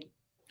made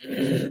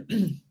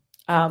in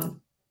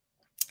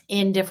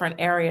different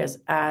areas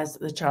as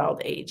the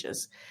child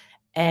ages.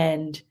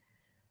 And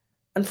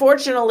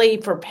unfortunately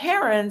for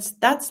parents,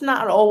 that's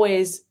not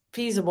always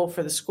feasible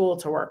for the school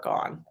to work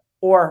on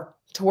or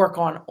to work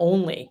on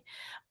only.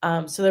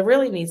 So there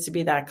really needs to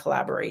be that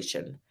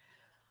collaboration.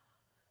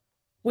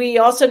 We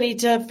also need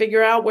to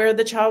figure out where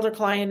the child or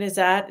client is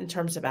at in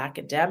terms of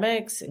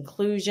academics,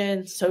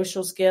 inclusion,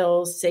 social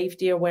skills,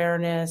 safety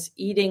awareness,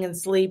 eating and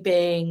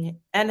sleeping,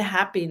 and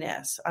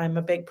happiness. I'm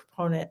a big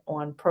proponent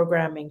on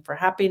programming for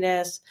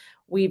happiness.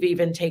 We've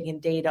even taken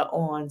data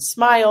on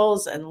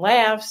smiles and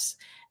laughs,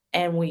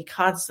 and we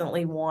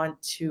constantly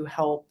want to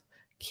help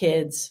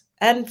kids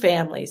and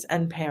families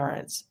and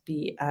parents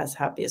be as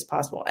happy as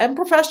possible. And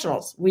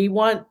professionals. We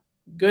want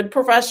good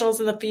professionals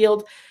in the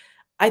field.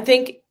 I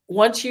think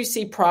once you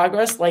see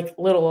progress, like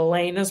little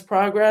Elena's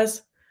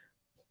progress,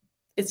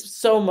 it's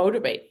so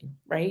motivating,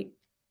 right?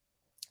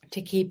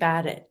 To keep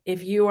at it.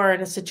 If you are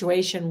in a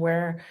situation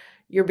where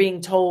you're being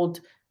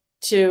told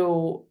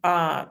to,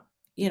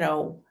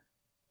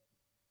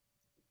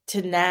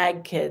 to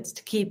nag kids,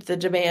 to keep the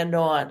demand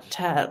on,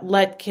 to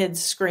let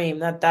kids scream,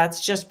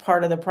 that's just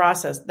part of the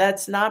process.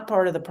 That's not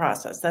part of the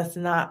process. That's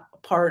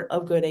not part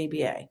of good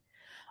ABA.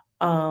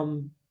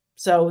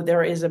 So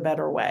there is a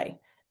better way,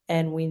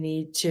 and we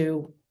need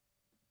to,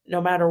 no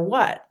matter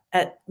what,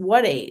 at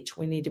what age,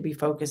 we need to be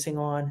focusing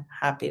on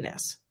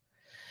happiness.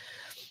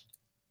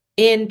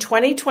 In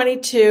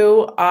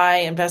 2022, I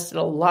invested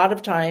a lot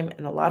of time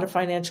and a lot of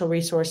financial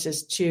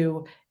resources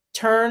to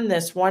turn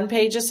this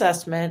one-page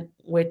assessment,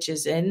 which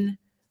is in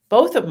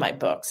both of my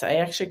books. I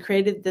actually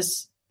created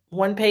this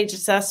one-page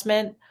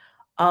assessment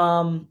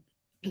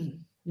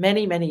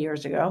many, many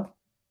years ago.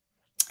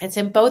 It's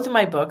in both of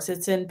my books.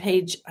 It's in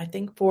page, I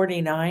think,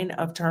 49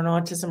 of Turn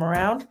Autism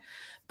Around.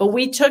 But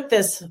we took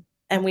this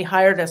and we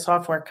hired a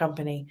software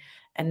company,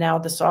 and now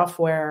the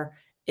software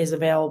is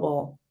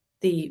available.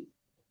 The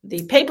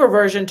paper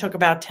version took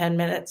about 10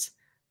 minutes.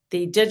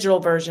 The digital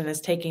version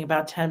is taking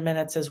about 10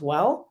 minutes as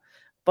well.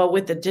 But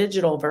with the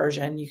digital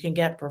version, you can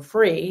get for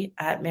free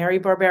at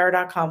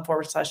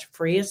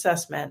marybarbera.com/free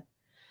assessment.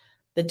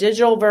 The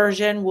digital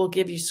version will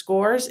give you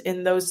scores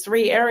in those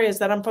 3 areas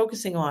that I'm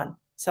focusing on: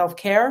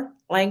 self-care,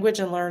 language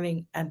and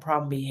learning, and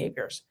problem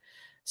behaviors.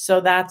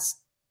 So that's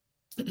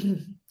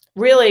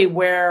really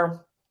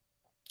where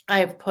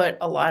I've put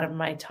a lot of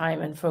my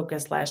time and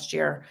focus last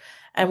year.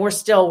 And we're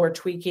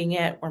tweaking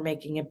it. We're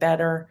making it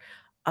better.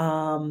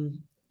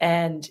 And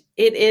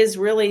it is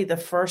really the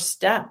first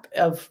step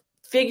of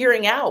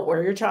figuring out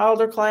where your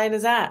child or client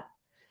is at.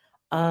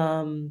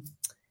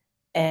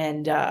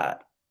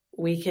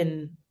 We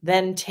can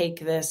then take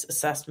this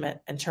assessment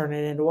and turn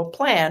it into a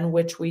plan,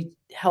 which we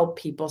help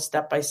people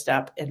step by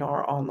step in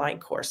our online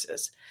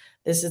courses.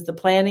 This is the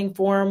planning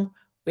form.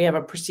 We have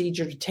a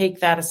procedure to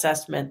take that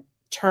assessment,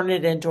 turn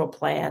it into a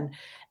plan.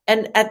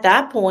 And at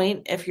that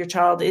point, if your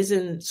child is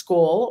in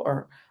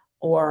school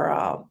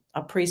or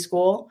a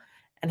preschool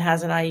and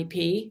has an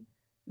IEP,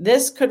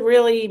 this could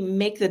really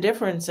make the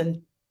difference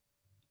and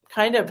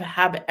kind of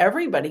have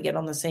everybody get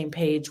on the same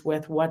page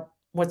with what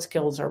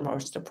skills are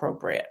most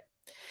appropriate.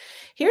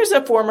 Here's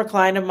a former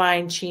client of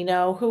mine,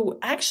 Chino, who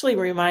actually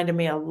reminded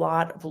me a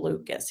lot of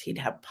Lucas. He'd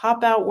have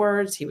pop-out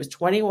words. He was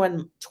 20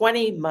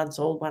 months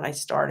old when I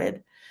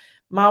started.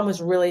 Mom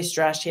was really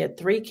stressed. She had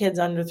 3 kids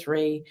under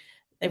 3.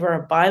 They were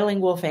a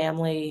bilingual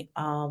family.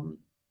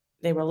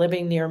 They were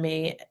living near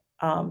me.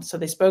 So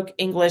they spoke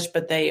English,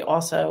 but they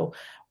also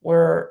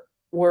were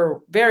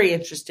very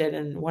interested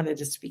and wanted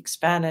to speak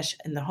Spanish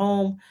in the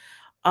home.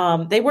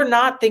 They were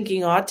not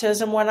thinking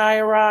autism when I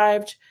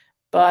arrived,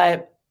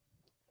 but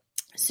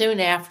soon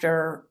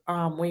after,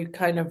 we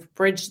kind of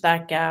bridged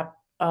that gap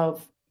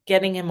of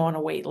getting him on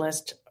a wait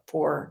list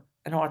for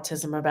an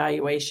autism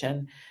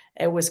evaluation.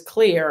 It was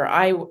clear.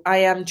 I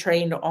am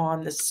trained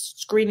on the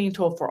screening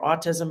tool for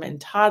autism in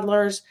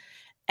toddlers.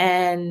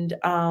 And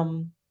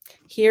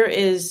here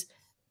is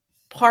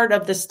part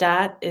of the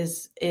stat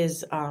is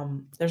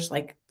there's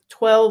like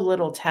 12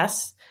 little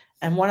tests,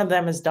 and one of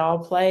them is doll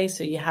play.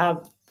 So you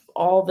have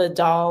all the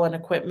doll and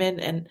equipment,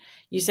 and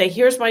you say,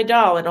 here's my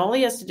doll. It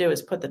only has to do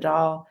is put the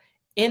doll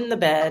in the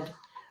bed.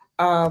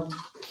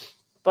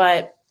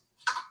 But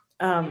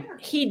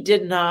he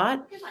did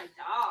not.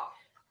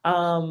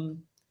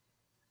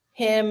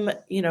 Him,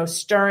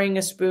 stirring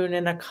a spoon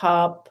in a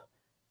cup,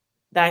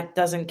 that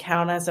doesn't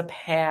count as a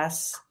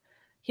pass.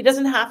 He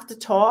doesn't have to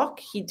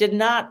talk. He did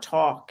not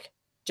talk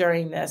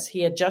during this.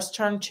 He had just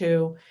turned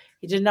 2.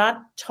 He did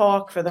not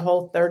talk for the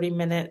whole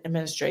 30-minute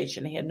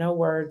administration. He had no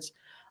words.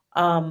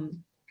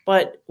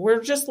 But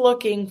we're just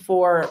looking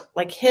for,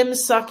 like, him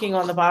sucking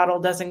on the bottle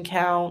doesn't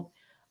count.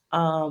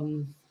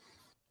 So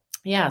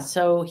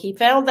he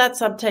failed that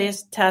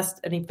test,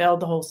 and he failed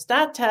the whole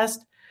stat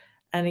test,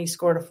 and he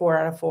scored a 4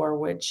 out of 4,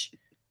 which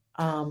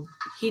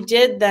he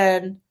did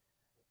then.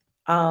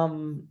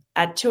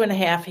 At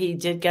 2.5, he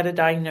did get a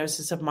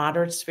diagnosis of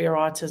moderate severe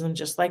autism,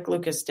 just like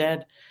Lucas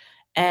did.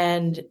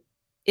 And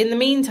in the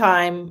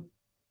meantime,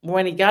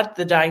 when he got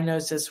the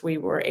diagnosis, we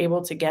were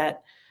able to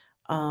get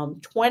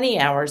 20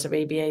 hours of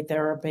ABA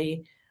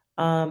therapy.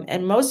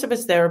 And most of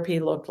his therapy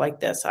looked like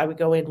this. I would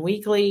go in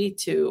weekly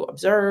to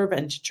observe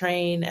and to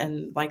train.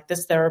 And like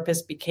this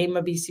therapist became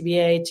a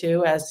BCBA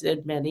too, as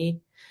did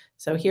many.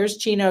 So here's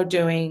Chino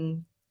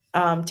doing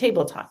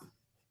table time.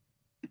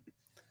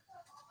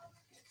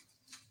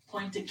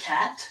 Point to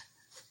cat.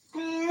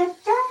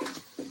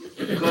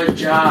 Good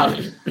job.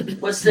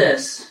 What's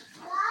this?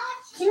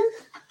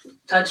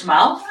 Touch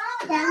mouth.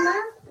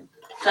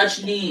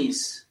 Touch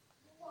knees.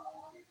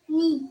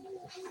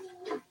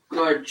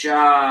 Good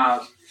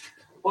job.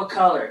 What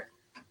color?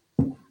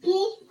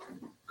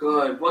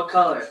 Good. What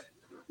color?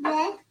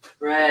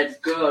 Red.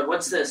 Good.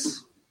 What's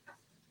this?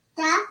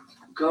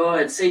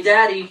 Good. Say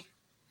daddy.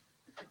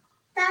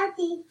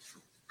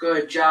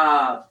 Good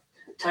job.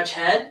 Touch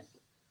head.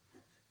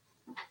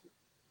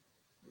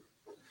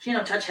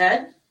 Chino, touch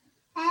head.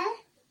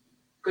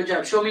 Good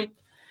job. Show me.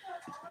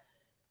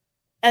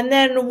 And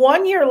then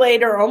 1 year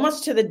later,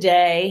 almost to the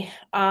day,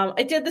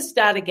 I did the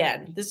stat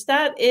again. The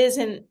stat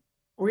isn't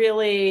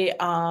really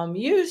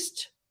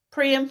used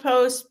pre and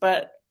post,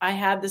 but I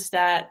had the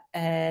stat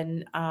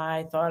and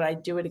I thought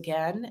I'd do it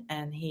again.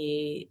 And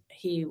he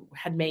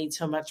had made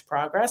so much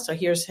progress. So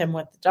here's him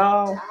with the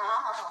doll.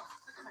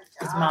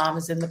 His mom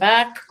is in the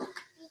back,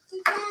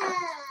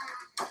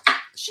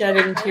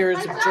 shedding tears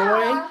of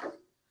joy.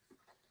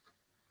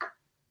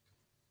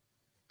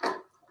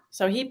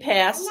 So he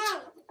passed,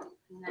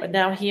 but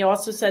now he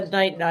also said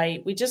night,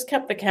 night. We just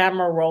kept the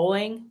camera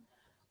rolling.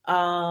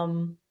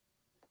 And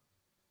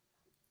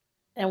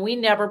we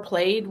never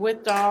played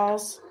with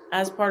dolls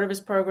as part of his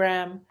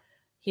program.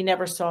 He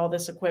never saw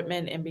this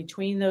equipment in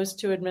between those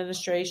 2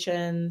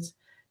 administrations.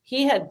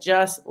 He had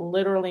just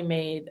literally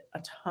made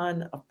a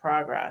ton of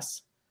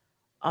progress.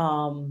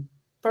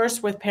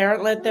 First with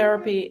parent-led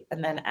therapy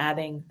and then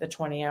adding the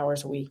 20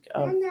 hours a week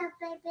of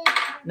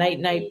night,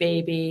 night,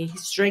 baby.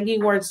 He's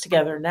stringing words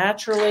together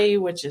naturally,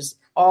 which is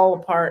all a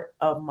part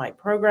of my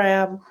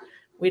program.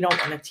 We don't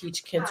want to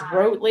teach kids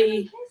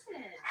rotely.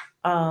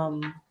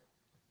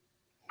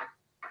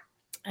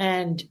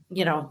 And,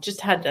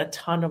 just had a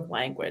ton of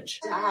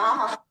language.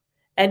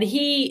 And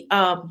he,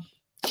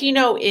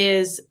 Chino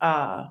is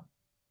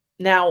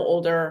now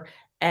older,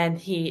 and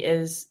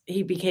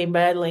he became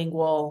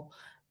bilingual,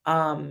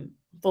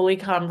 fully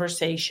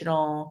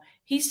conversational.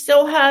 He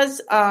still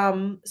has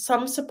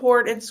some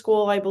support in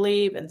school, I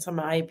believe, and some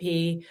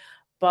IEP,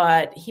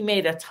 but he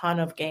made a ton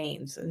of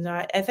gains. And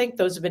I think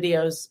those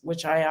videos,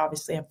 which I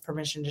obviously have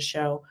permission to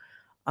show,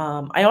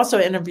 I also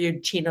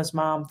interviewed Chino's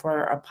mom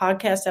for a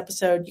podcast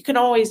episode. You can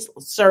always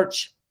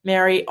search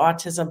Mary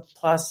Autism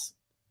plus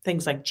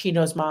things like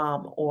Chino's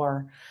mom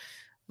or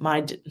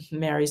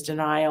Mary's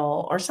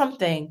Denial or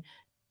something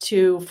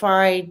to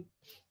find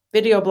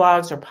video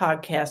blogs or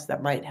podcasts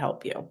that might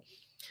help you.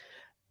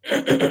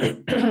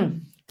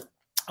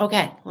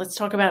 Okay, let's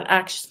talk about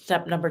action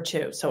step number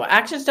 2. So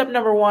action step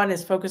number 1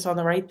 is focus on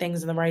the right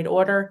things in the right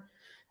order.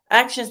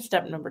 Action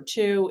step number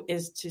 2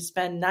 is to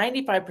spend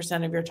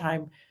 95% of your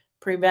time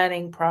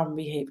preventing problem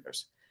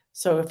behaviors.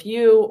 So if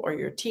you or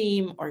your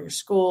team or your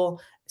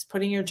school is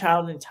putting your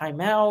child in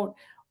timeout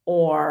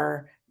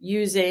or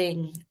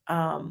using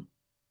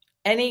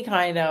any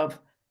kind of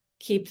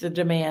keep the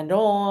demand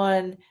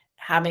on,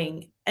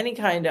 having any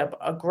kind of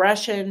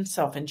aggression,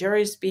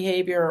 self-injurious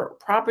behavior,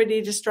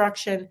 property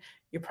destruction,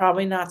 you're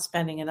probably not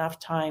spending enough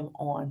time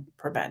on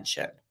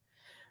prevention.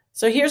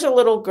 So here's a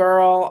little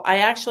girl. I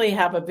actually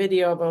have a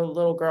video of a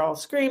little girl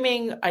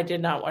screaming. I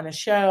did not want to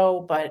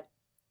show, but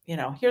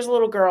here's a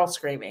little girl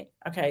screaming.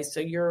 Okay,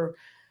 so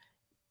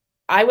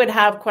I would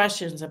have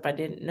questions if I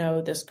didn't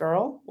know this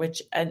girl,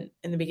 and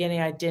in the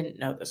beginning I didn't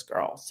know this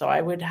girl. So I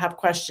would have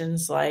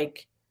questions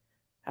like,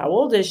 how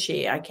old is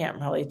she? I can't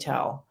really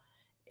tell.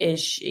 Is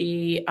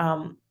she,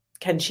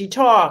 can she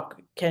talk?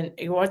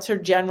 What's her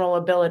general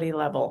ability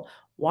level?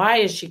 Why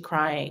is she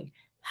crying?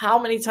 How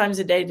many times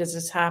a day does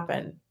this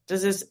happen?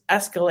 Does this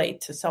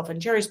escalate to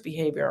self-injurious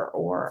behavior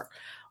or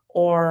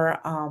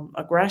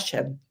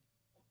aggression?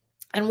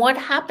 And what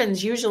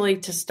happens usually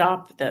to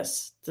stop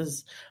this?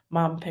 Does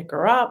mom pick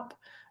her up?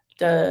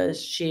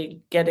 Does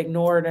she get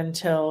ignored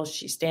until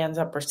she stands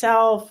up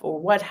herself? Or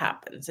what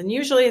happens? And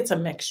usually it's a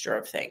mixture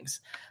of things.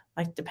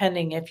 Like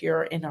depending if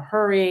you're in a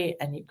hurry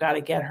and you've got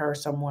to get her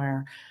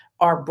somewhere,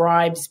 are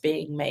bribes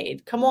being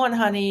made? Come on,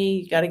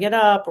 honey, you got to get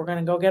up. We're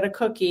going to go get a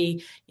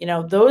cookie.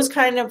 Those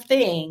kind of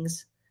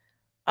things.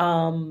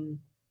 In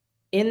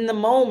the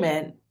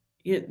moment,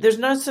 there's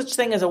no such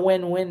thing as a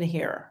win-win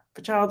here. If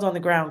a child's on the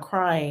ground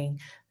crying,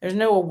 there's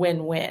no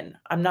win-win.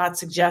 I'm not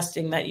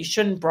suggesting that you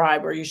shouldn't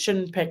bribe or you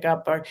shouldn't pick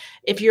up. Or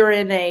if you're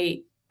in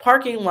a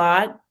parking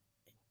lot,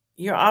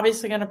 you're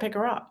obviously going to pick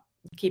her up.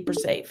 Keep her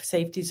safe.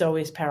 Safety is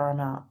always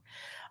paramount.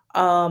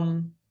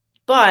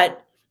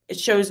 But it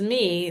shows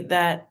me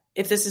that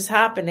if this is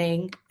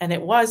happening, and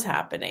it was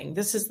happening,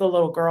 this is the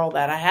little girl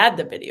that I had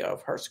the video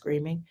of her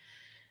screaming.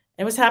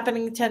 It was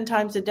happening 10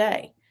 times a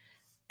day.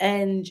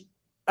 And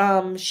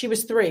she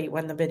was 3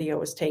 when the video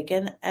was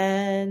taken.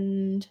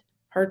 And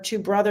her 2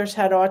 brothers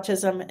had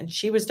autism, and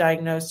she was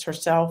diagnosed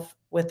herself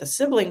with a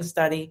sibling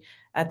study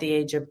at the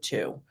age of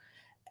 2.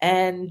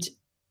 And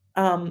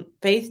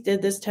Faith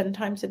did this 10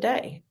 times a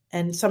day.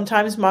 And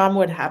sometimes mom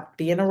would have to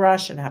be in a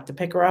rush and have to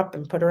pick her up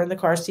and put her in the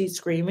car seat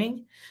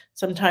screaming.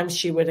 Sometimes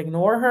she would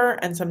ignore her,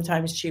 and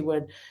sometimes she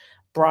would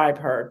bribe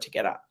her to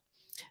get up.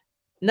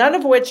 None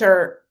of which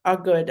are a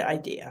good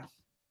idea,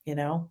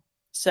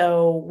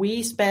 So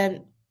we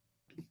spent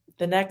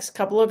the next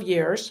couple of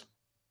years,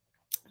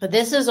 but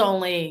this is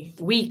only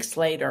weeks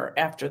later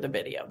after the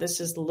video. This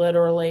is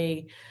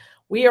literally,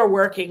 we are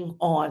working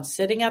on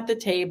sitting at the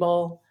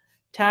table,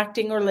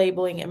 tacting or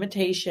labeling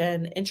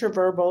imitation,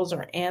 interverbals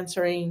or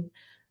answering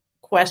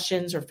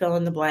questions or fill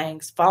in the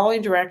blanks,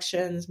 following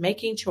directions,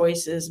 making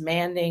choices,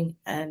 manding,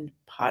 and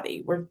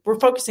potty. We're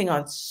focusing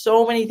on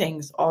so many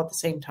things all at the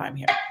same time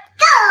here.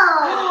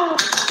 Go!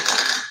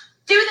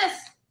 Do this.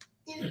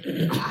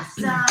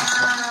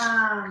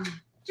 Awesome.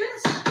 Do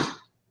this.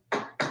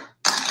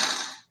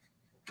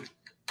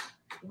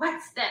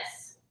 What's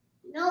this?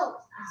 No.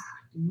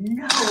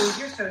 No,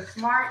 you're so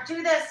smart.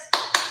 Do this.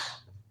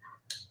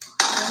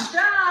 Good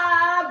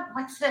job.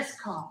 What's this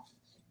called?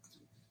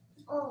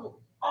 Oh.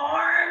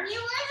 Arm. You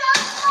are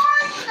so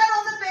smart. You got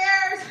all the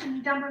bears. Can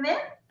you dump them in?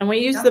 And we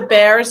use the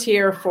bears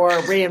here for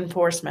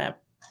reinforcement.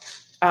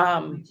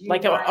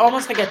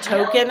 Almost like a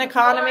token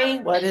economy.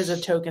 What is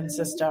a token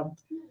system?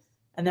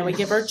 And then we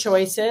give her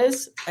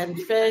choices and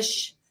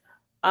fish.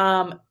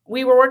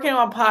 We were working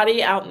on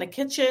potty out in the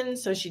kitchen,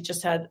 so she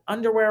just had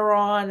underwear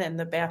on, and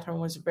the bathroom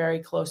was very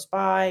close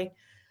by.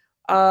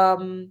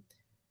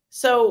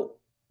 So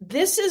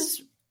this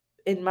is,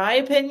 in my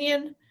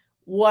opinion,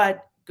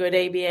 what good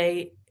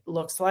ABA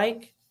looks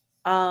like.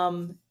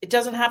 It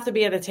doesn't have to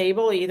be at a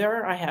table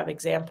either. I have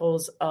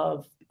examples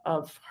of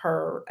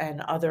her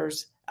and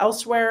others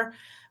elsewhere,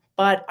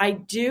 but I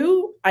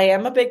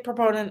am a big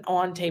proponent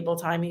on table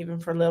time, even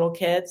for little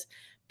kids,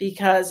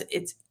 because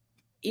it's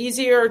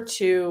easier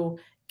to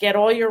get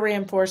all your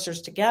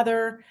reinforcers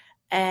together.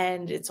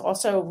 And it's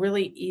also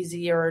really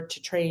easier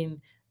to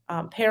train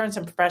parents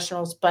and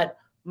professionals. But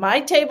my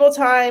table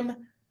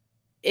time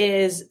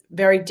is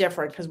very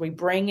different because we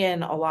bring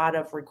in a lot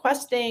of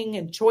requesting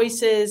and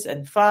choices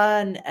and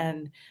fun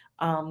and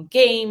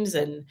games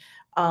and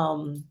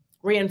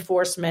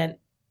reinforcement,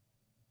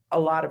 a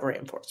lot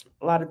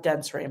of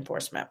dense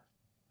reinforcement.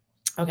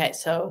 Okay,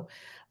 so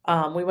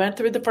we went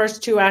through the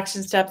first 2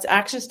 action steps.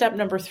 Action step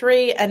number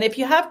 3, and if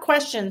you have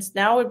questions,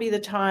 now would be the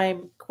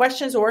time.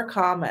 questions or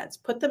comments,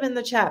 put them in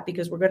the chat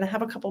because we're going to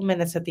have a couple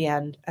minutes at the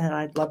end and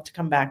I'd love to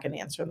come back and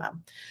answer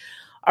them.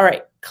 All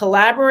right.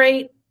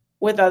 Collaborate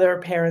with other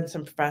parents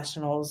and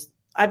professionals.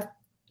 I've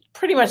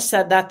pretty much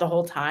said that the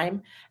whole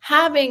time.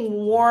 Having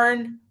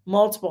worn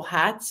multiple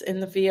hats in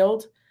the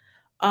field,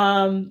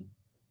 I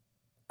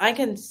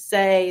can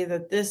say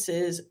that this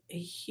is a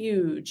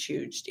huge,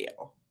 huge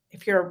deal.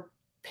 If you're a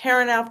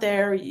parent out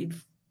there,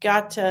 you've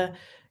got to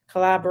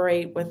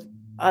collaborate with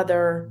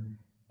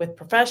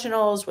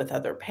professionals, with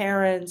other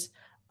parents.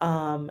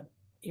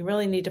 You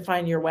really need to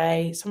find your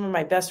way. Some of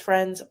my best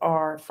friends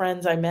are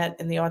friends I met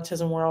in the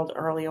autism world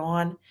early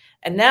on.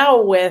 And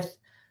now with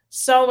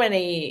so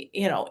many,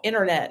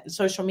 internet and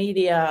social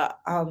media,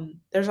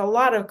 there's a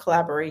lot of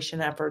collaboration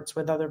efforts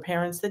with other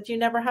parents that you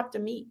never have to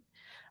meet.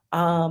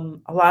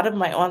 A lot of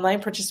my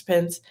online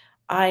participants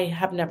I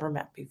have never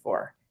met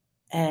before.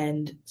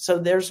 And so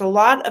there's a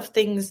lot of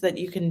things that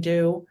you can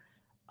do,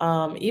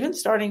 even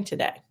starting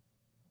today.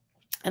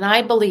 And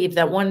I believe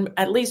that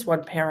at least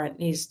one parent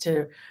needs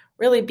to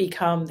really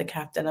become the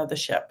captain of the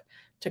ship,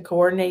 to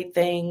coordinate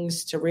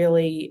things, to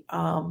really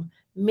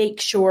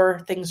make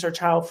sure things are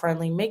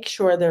child-friendly, make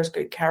sure there's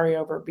good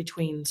carryover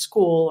between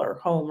school or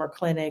home or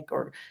clinic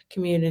or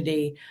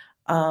community.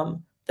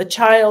 The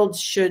child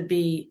should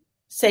be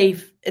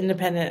safe,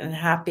 independent, and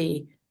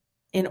happy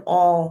in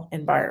all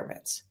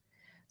environments.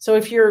 So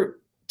if you're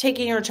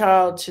taking your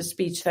child to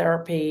speech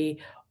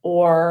therapy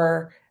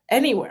or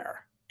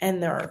anywhere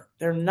and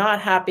they're not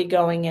happy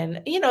going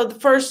in, the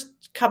first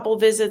couple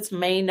visits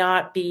may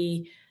not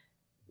be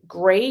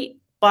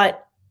great,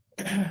 but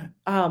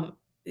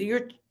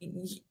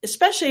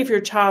especially if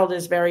your child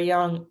is very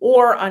young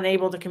or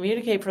unable to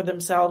communicate for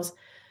themselves,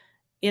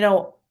 I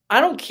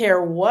don't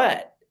care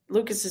what.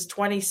 Lucas is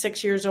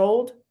 26 years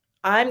old.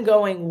 I'm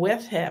going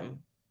with him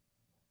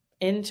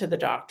into the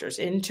doctors,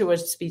 into a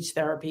speech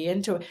therapy,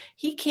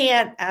 he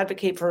can't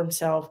advocate for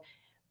himself.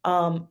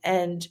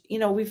 And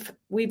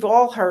we've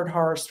all heard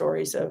horror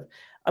stories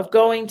of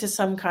going to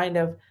some kind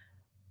of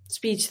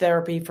speech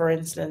therapy, for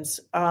instance,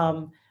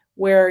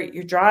 where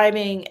you're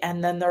driving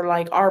and then they're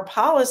like, our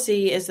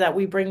policy is that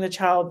we bring the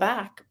child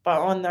back,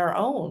 but on their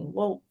own.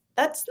 Well,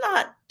 that's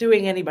not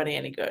doing anybody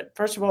any good.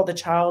 First of all, the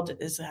child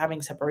is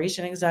having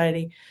separation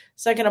anxiety.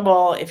 Second of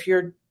all, if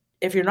you're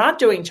not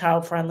doing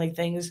child-friendly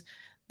things,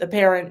 the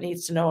parent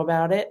needs to know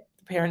about it.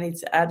 The parent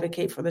needs to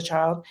advocate for the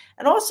child.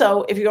 And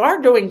also, if you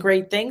are doing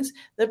great things,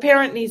 the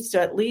parent needs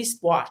to at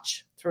least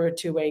watch through a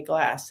two-way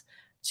glass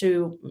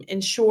to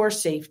ensure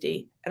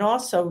safety and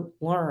also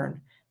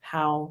learn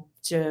how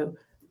to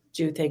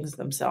do things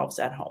themselves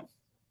at home.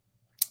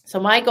 So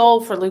my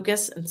goal for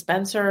Lucas and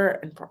Spencer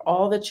and for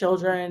all the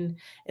children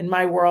in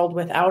my world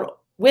with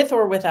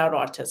or without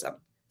autism,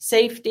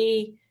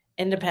 safety,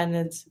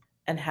 independence,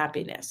 and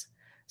happiness.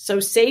 So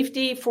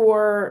safety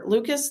for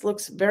Lucas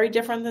looks very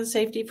different than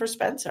safety for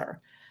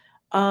Spencer.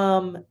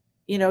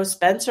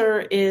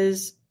 Spencer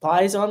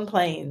flies on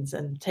planes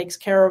and takes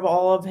care of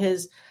all of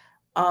his,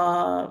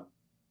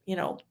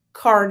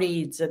 car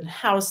needs and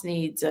house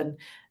needs and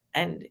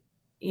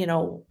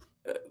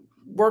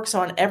works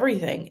on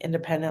everything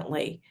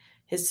independently.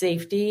 His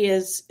safety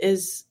is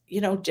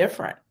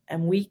different,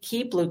 and we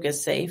keep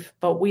Lucas safe,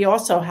 but we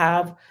also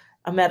have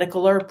a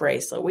medical alert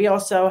bracelet. We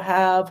also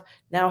have,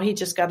 now he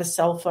just got a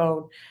cell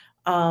phone,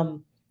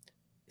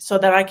 so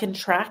that I can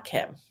track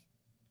him.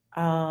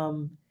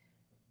 And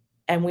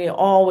we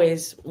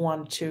always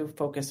want to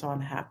focus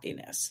on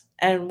happiness.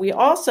 And we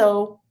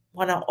also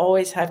want to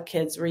always have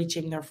kids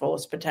reaching their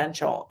fullest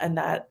potential. And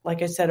that,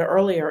 like I said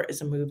earlier,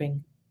 is a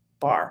moving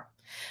bar.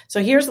 So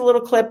here's a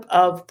little clip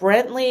of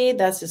Brentley.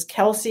 That's his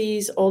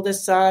Kelsey's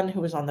oldest son,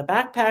 who was on the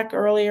backpack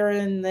earlier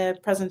in the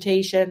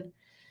presentation.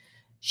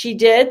 She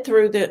did,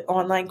 through the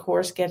online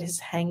course, get his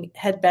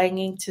head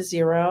banging to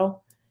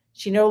 0.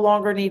 She no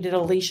longer needed a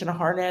leash and a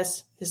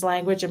harness. His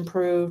language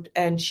improved,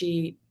 and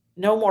she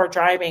no more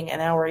driving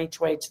an hour each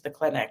way to the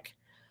clinic.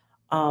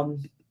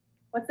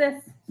 What's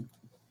this?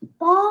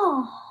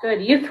 Ball.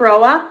 Good. You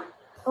throw up?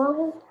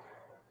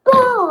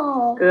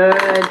 Ball.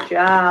 Good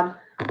job.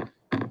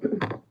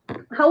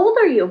 How old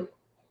are you?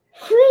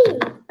 3.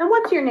 And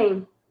what's your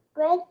name?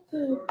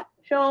 Betty.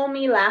 Show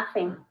me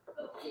laughing.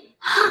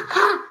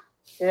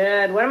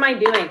 Good. What am I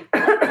doing?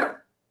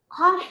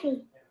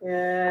 Coffee.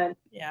 Good.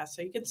 Yeah,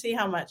 so you can see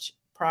how much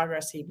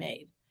progress he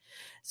made.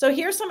 So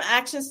here's some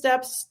action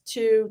steps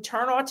to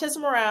turn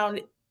autism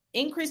around,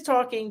 increase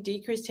talking,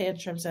 decrease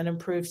tantrums, and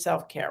improve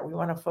self-care. We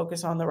want to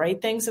focus on the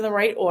right things in the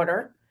right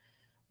order.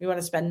 We want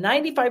to spend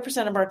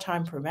 95% of our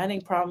time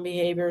preventing problem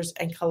behaviors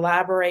and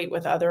collaborate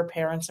with other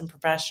parents and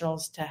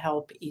professionals to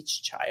help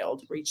each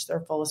child reach their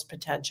fullest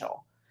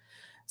potential.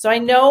 So I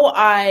know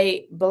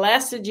I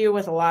blasted you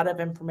with a lot of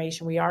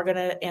information. We are going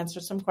to answer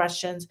some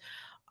questions.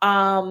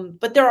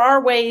 But there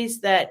are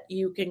ways that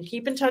you can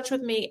keep in touch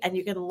with me and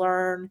you can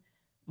learn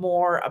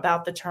more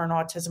about the Turn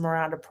Autism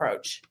Around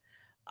approach.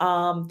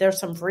 There's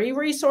some free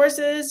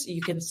resources.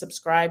 You can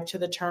subscribe to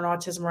the Turn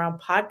Autism Around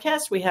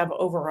podcast. We have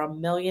over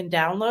 1 million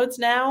downloads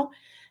now,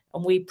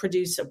 and we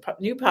produce a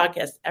new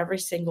podcast every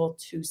single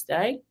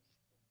Tuesday.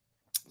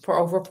 for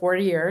over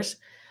 40 years.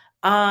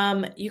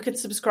 You can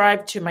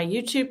subscribe to my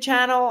YouTube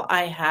channel.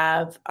 I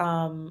have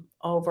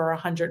over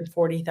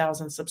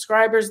 140,000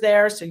 subscribers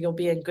there, so you'll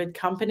be in good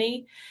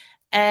company.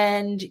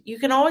 And you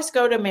can always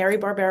go to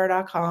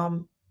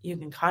marybarbera.com. You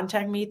can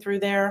contact me through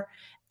there.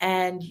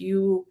 And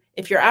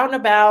if you're out and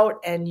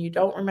about and you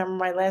don't remember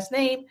my last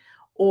name,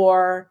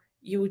 or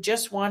you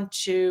just want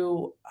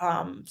to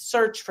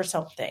search for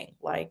something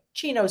like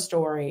Chino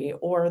Story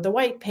or the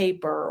white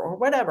paper or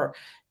whatever,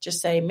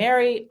 just say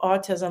Mary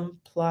Autism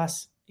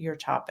plus your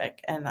topic.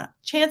 And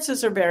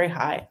chances are very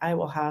high I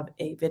will have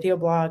a video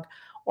blog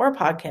or a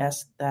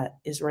podcast that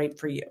is right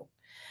for you.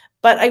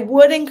 But I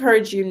would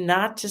encourage you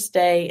not to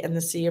stay in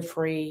the sea of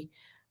free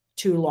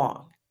too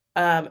long,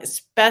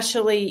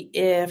 especially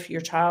if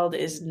your child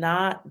is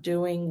not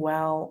doing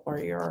well or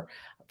you're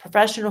a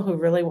professional who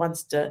really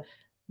wants to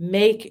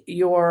make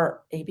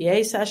your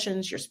ABA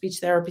sessions, your speech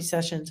therapy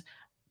sessions,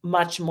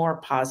 much more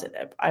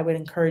positive. I would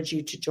encourage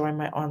you to join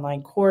my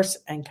online course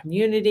and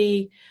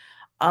community,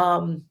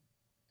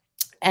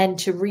 and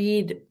to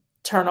read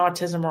Turn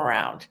Autism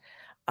Around.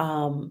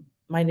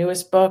 My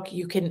newest book,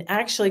 you can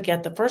actually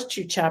get the first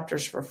 2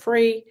 chapters for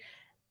free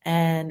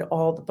and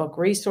all the book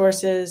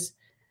resources.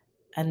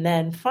 And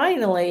then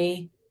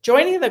finally,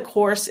 joining the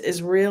course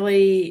is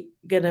really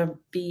going to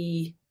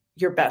be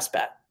your best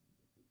bet.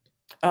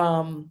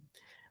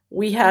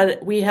 We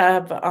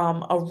have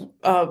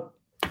a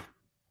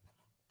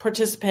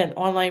participant,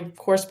 online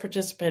course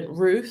participant,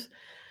 Ruth,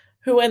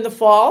 who in the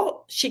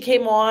fall, she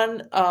came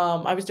on.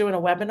 I was doing a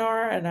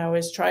webinar and I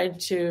was trying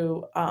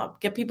to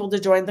get people to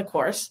join the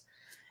course.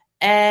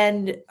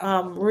 And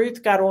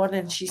Ruth got on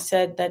and she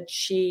said that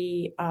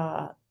she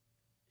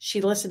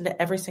listened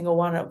to every single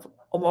one of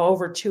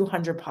over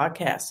 200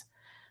 podcasts,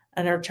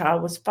 and her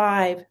child was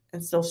 5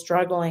 and still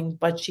struggling,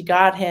 but she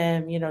got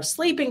him,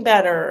 sleeping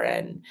better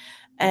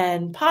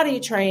and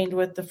potty trained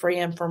with the free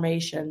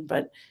information.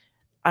 But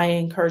I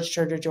encouraged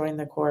her to join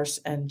the course,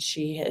 and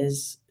she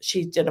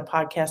did a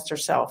podcast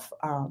herself.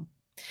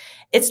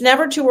 It's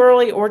never too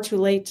early or too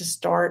late to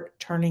start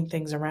turning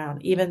things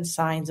around, even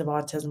signs of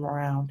autism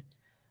around.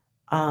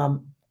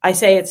 I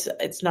say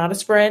it's not a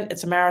sprint,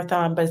 it's a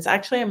marathon, but it's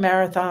actually a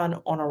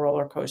marathon on a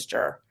roller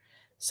coaster.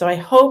 So I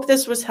hope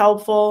this was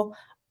helpful.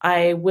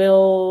 I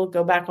will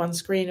go back on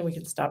screen and we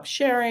can stop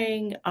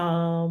sharing.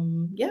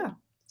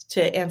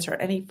 To answer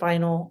any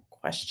final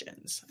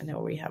questions. I know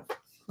we have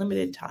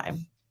limited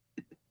time.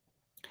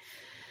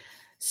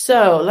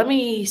 So let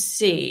me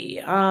see.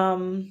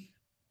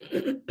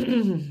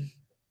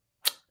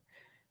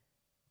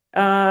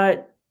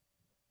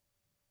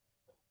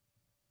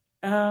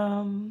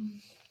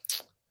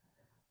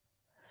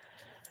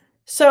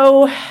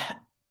 So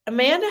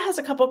Amanda has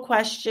a couple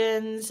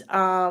questions.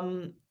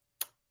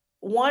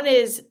 One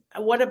is,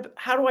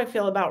 how do I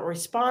feel about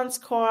response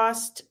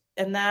cost?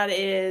 And that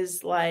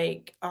is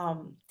like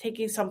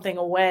taking something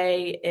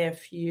away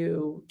if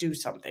you do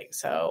something.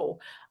 So,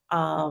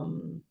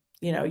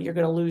 you're going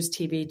to lose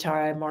TV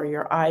time or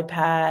your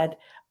iPad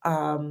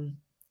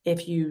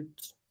if you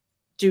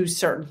do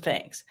certain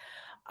things.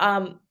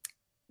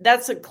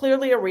 That's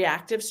clearly a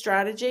reactive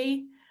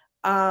strategy,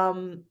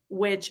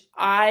 which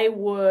I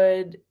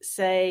would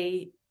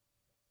say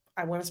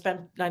I want to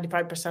spend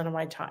 95% of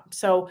my time.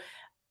 So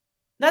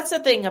that's the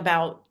thing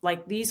about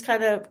like these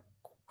kind of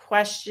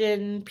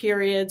question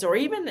periods, or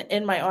even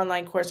in my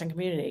online course and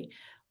community,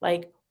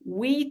 like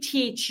we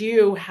teach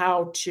you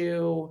how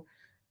to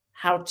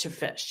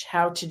fish,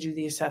 how to do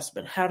the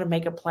assessment, how to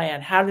make a plan,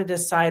 how to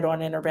decide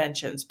on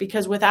interventions,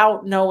 because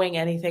without knowing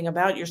anything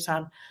about your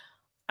son,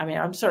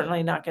 I'm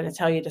certainly not going to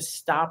tell you to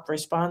stop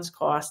response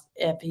cost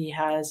if he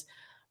has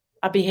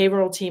a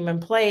behavioral team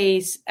in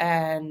place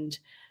and,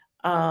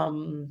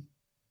 all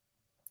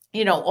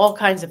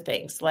kinds of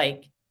things.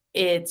 Like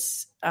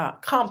it's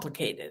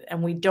complicated,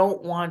 and we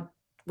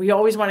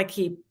always want to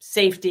keep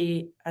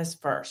safety as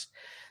first.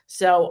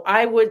 So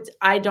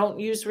I don't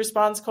use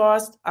response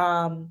cost.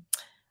 I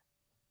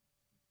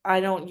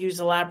don't use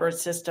elaborate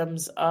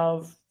systems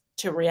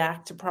to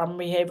react to problem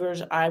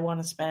behaviors. I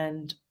want to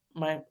spend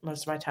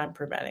most of my time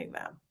preventing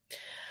them.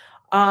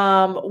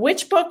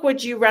 Which book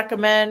would you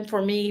recommend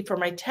for me for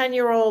my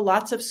 10-year-old?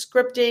 Lots of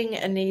scripting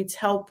and needs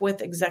help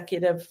with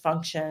executive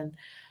function.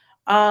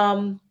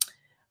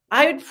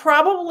 I would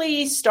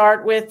probably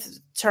start with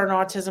Turn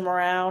Autism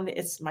Around.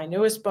 It's my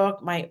newest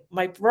book. My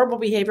verbal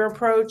behavior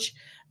approach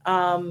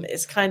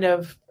is kind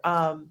of,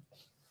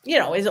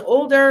 is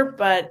older,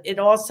 but it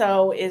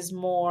also is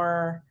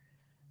more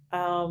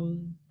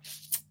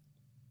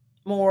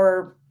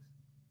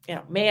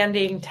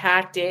manding,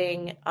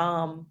 tacting.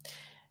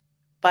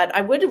 But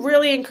I would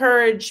really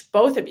encourage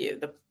both of you,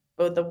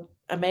 both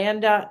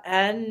Amanda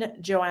and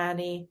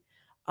Joanne,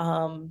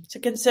 to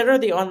consider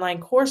the online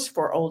course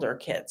for older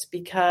kids,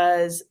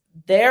 because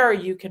there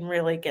you can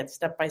really get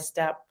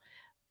step-by-step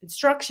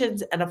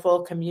instructions and a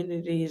full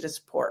community to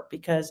support.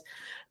 Because,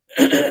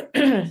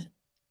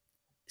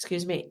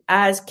 excuse me,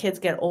 as kids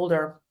get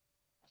older,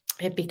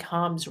 it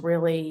becomes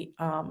really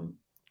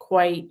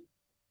quite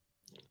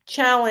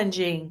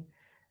challenging,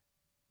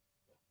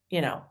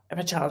 if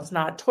a child's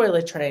not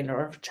toilet trained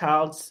or if a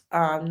child's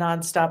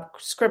nonstop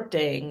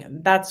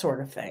scripting, that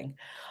sort of thing.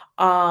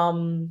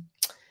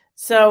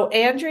 So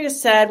Andrea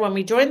said, when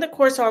we join the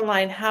course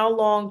online, how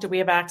long do we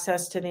have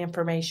access to the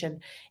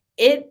information?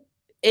 It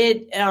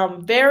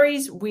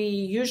varies. We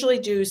usually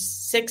do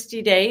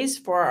 60 days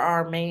for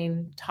our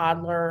main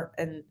toddler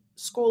and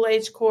school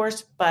age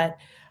course, but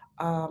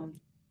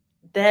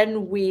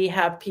then we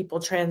have people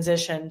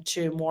transition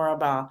to more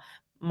of a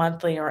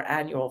monthly or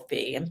annual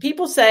fee. And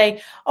people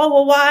say, oh,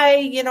 well,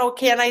 why,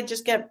 can't I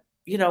just get,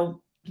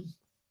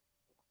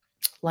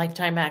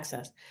 lifetime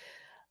access?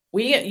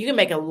 You can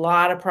make a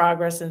lot of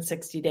progress in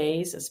 60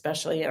 days,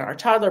 especially in our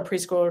toddler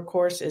preschooler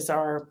course is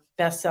our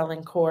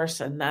best-selling course.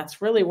 And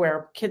that's really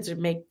where kids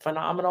make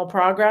phenomenal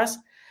progress.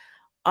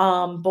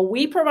 But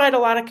we provide a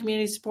lot of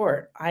community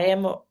support. I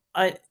am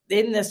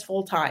in this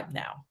full-time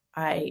now.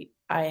 I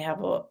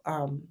have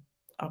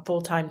a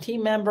full-time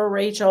team member,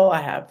 Rachel.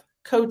 I have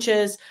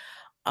coaches.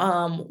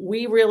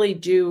 We really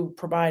do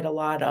provide a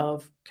lot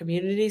of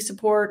community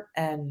support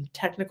and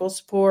technical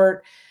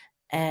support.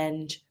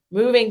 And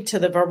moving to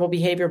the verbal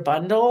behavior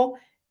bundle,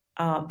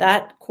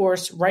 that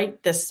course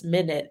right this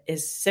minute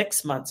is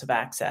 6 months of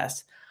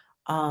access.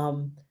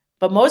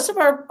 But most of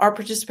our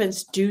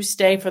participants do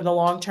stay for the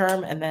long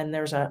term, and then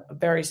there's a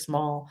very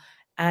small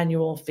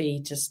annual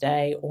fee to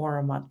stay or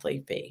a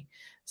monthly fee.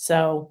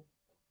 So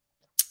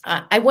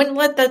I wouldn't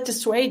let that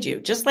dissuade you.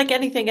 Just like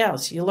anything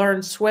else, you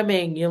learn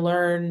swimming, you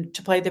learn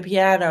to play the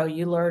piano,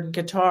 you learn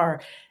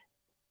guitar.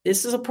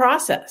 This is a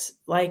process,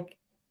 like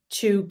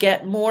to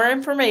get more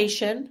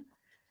information.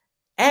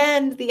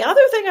 And the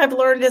other thing I've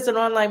learned as an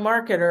online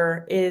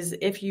marketer is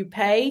if you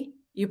pay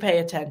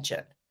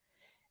attention.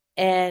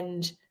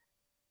 And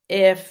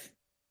if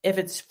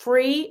it's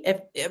free,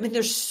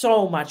 there's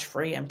so much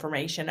free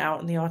information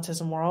out in the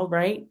autism world,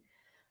 right?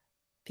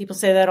 People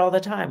say that all the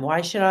time.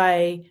 Why should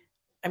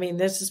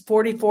this is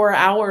 44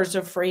 hours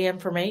of free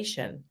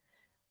information.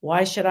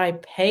 Why should I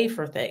pay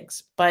for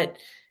things? But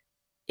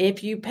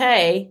if you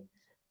pay,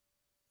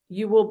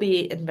 you will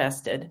be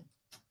invested.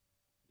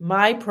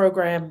 My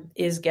program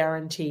is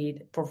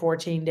guaranteed for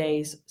 14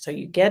 days. So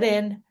you get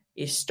in,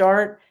 you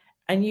start,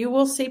 and you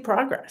will see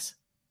progress.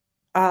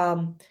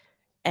 And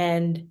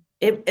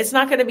it's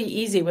not going to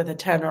be easy with a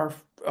 10 or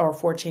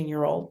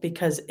 14-year-old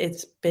because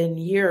it's been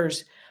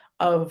years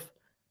of,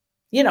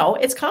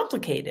 it's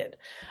complicated.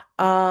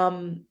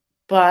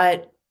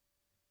 But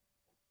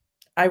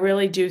I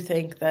really do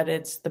think that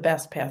it's the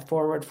best path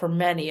forward for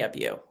many of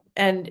you.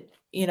 And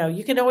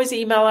you can always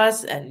email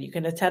us and you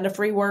can attend a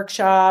free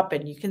workshop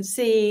and you can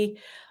see,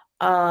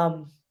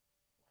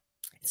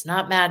 it's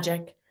not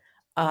magic.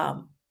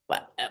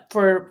 But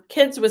for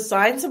kids with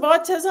signs of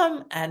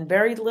autism and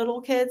very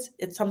little kids,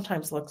 it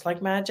sometimes looks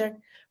like magic.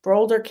 For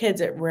older kids,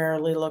 it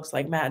rarely looks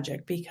like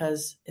magic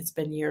because it's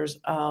been years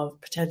of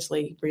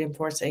potentially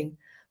reinforcing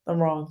the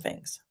wrong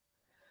things.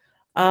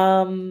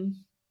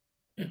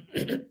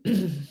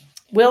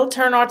 Will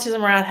Turn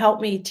Autism Around help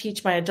me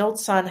teach my adult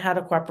son how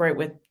to cooperate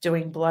with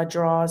doing blood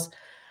draws.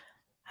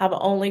 Have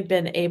only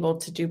been able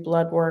to do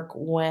blood work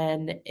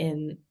when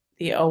in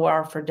the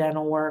OR for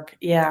dental work.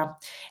 Yeah,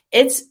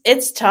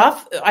 it's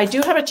tough. I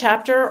do have a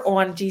chapter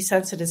on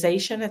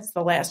desensitization. It's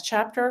the last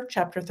chapter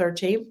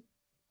 13.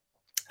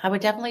 I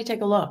would definitely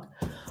take a look.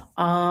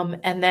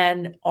 And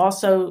then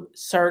also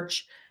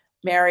search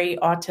Mary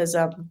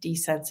Autism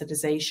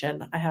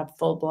Desensitization. I have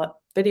full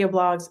video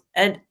blogs.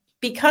 And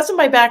because of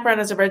my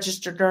background as a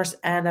registered nurse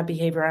and a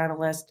behavior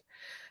analyst,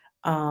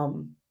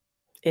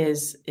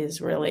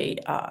 is really,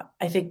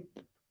 I think,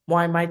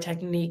 why my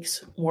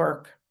techniques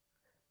work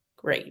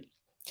great.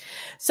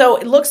 So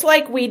it looks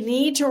like we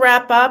need to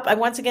wrap up. I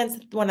once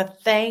again want to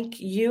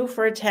thank you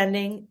for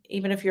attending.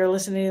 Even if you're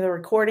listening to the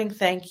recording,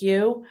 thank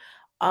you.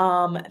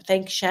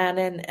 Thank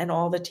Shannon and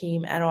all the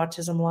team at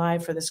Autism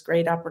Live for this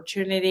great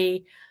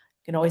opportunity.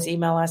 You can always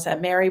email us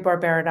at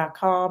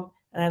marybarbera.com,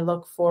 and I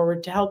look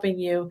forward to helping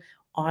you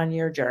on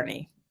your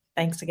journey.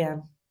 Thanks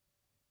again.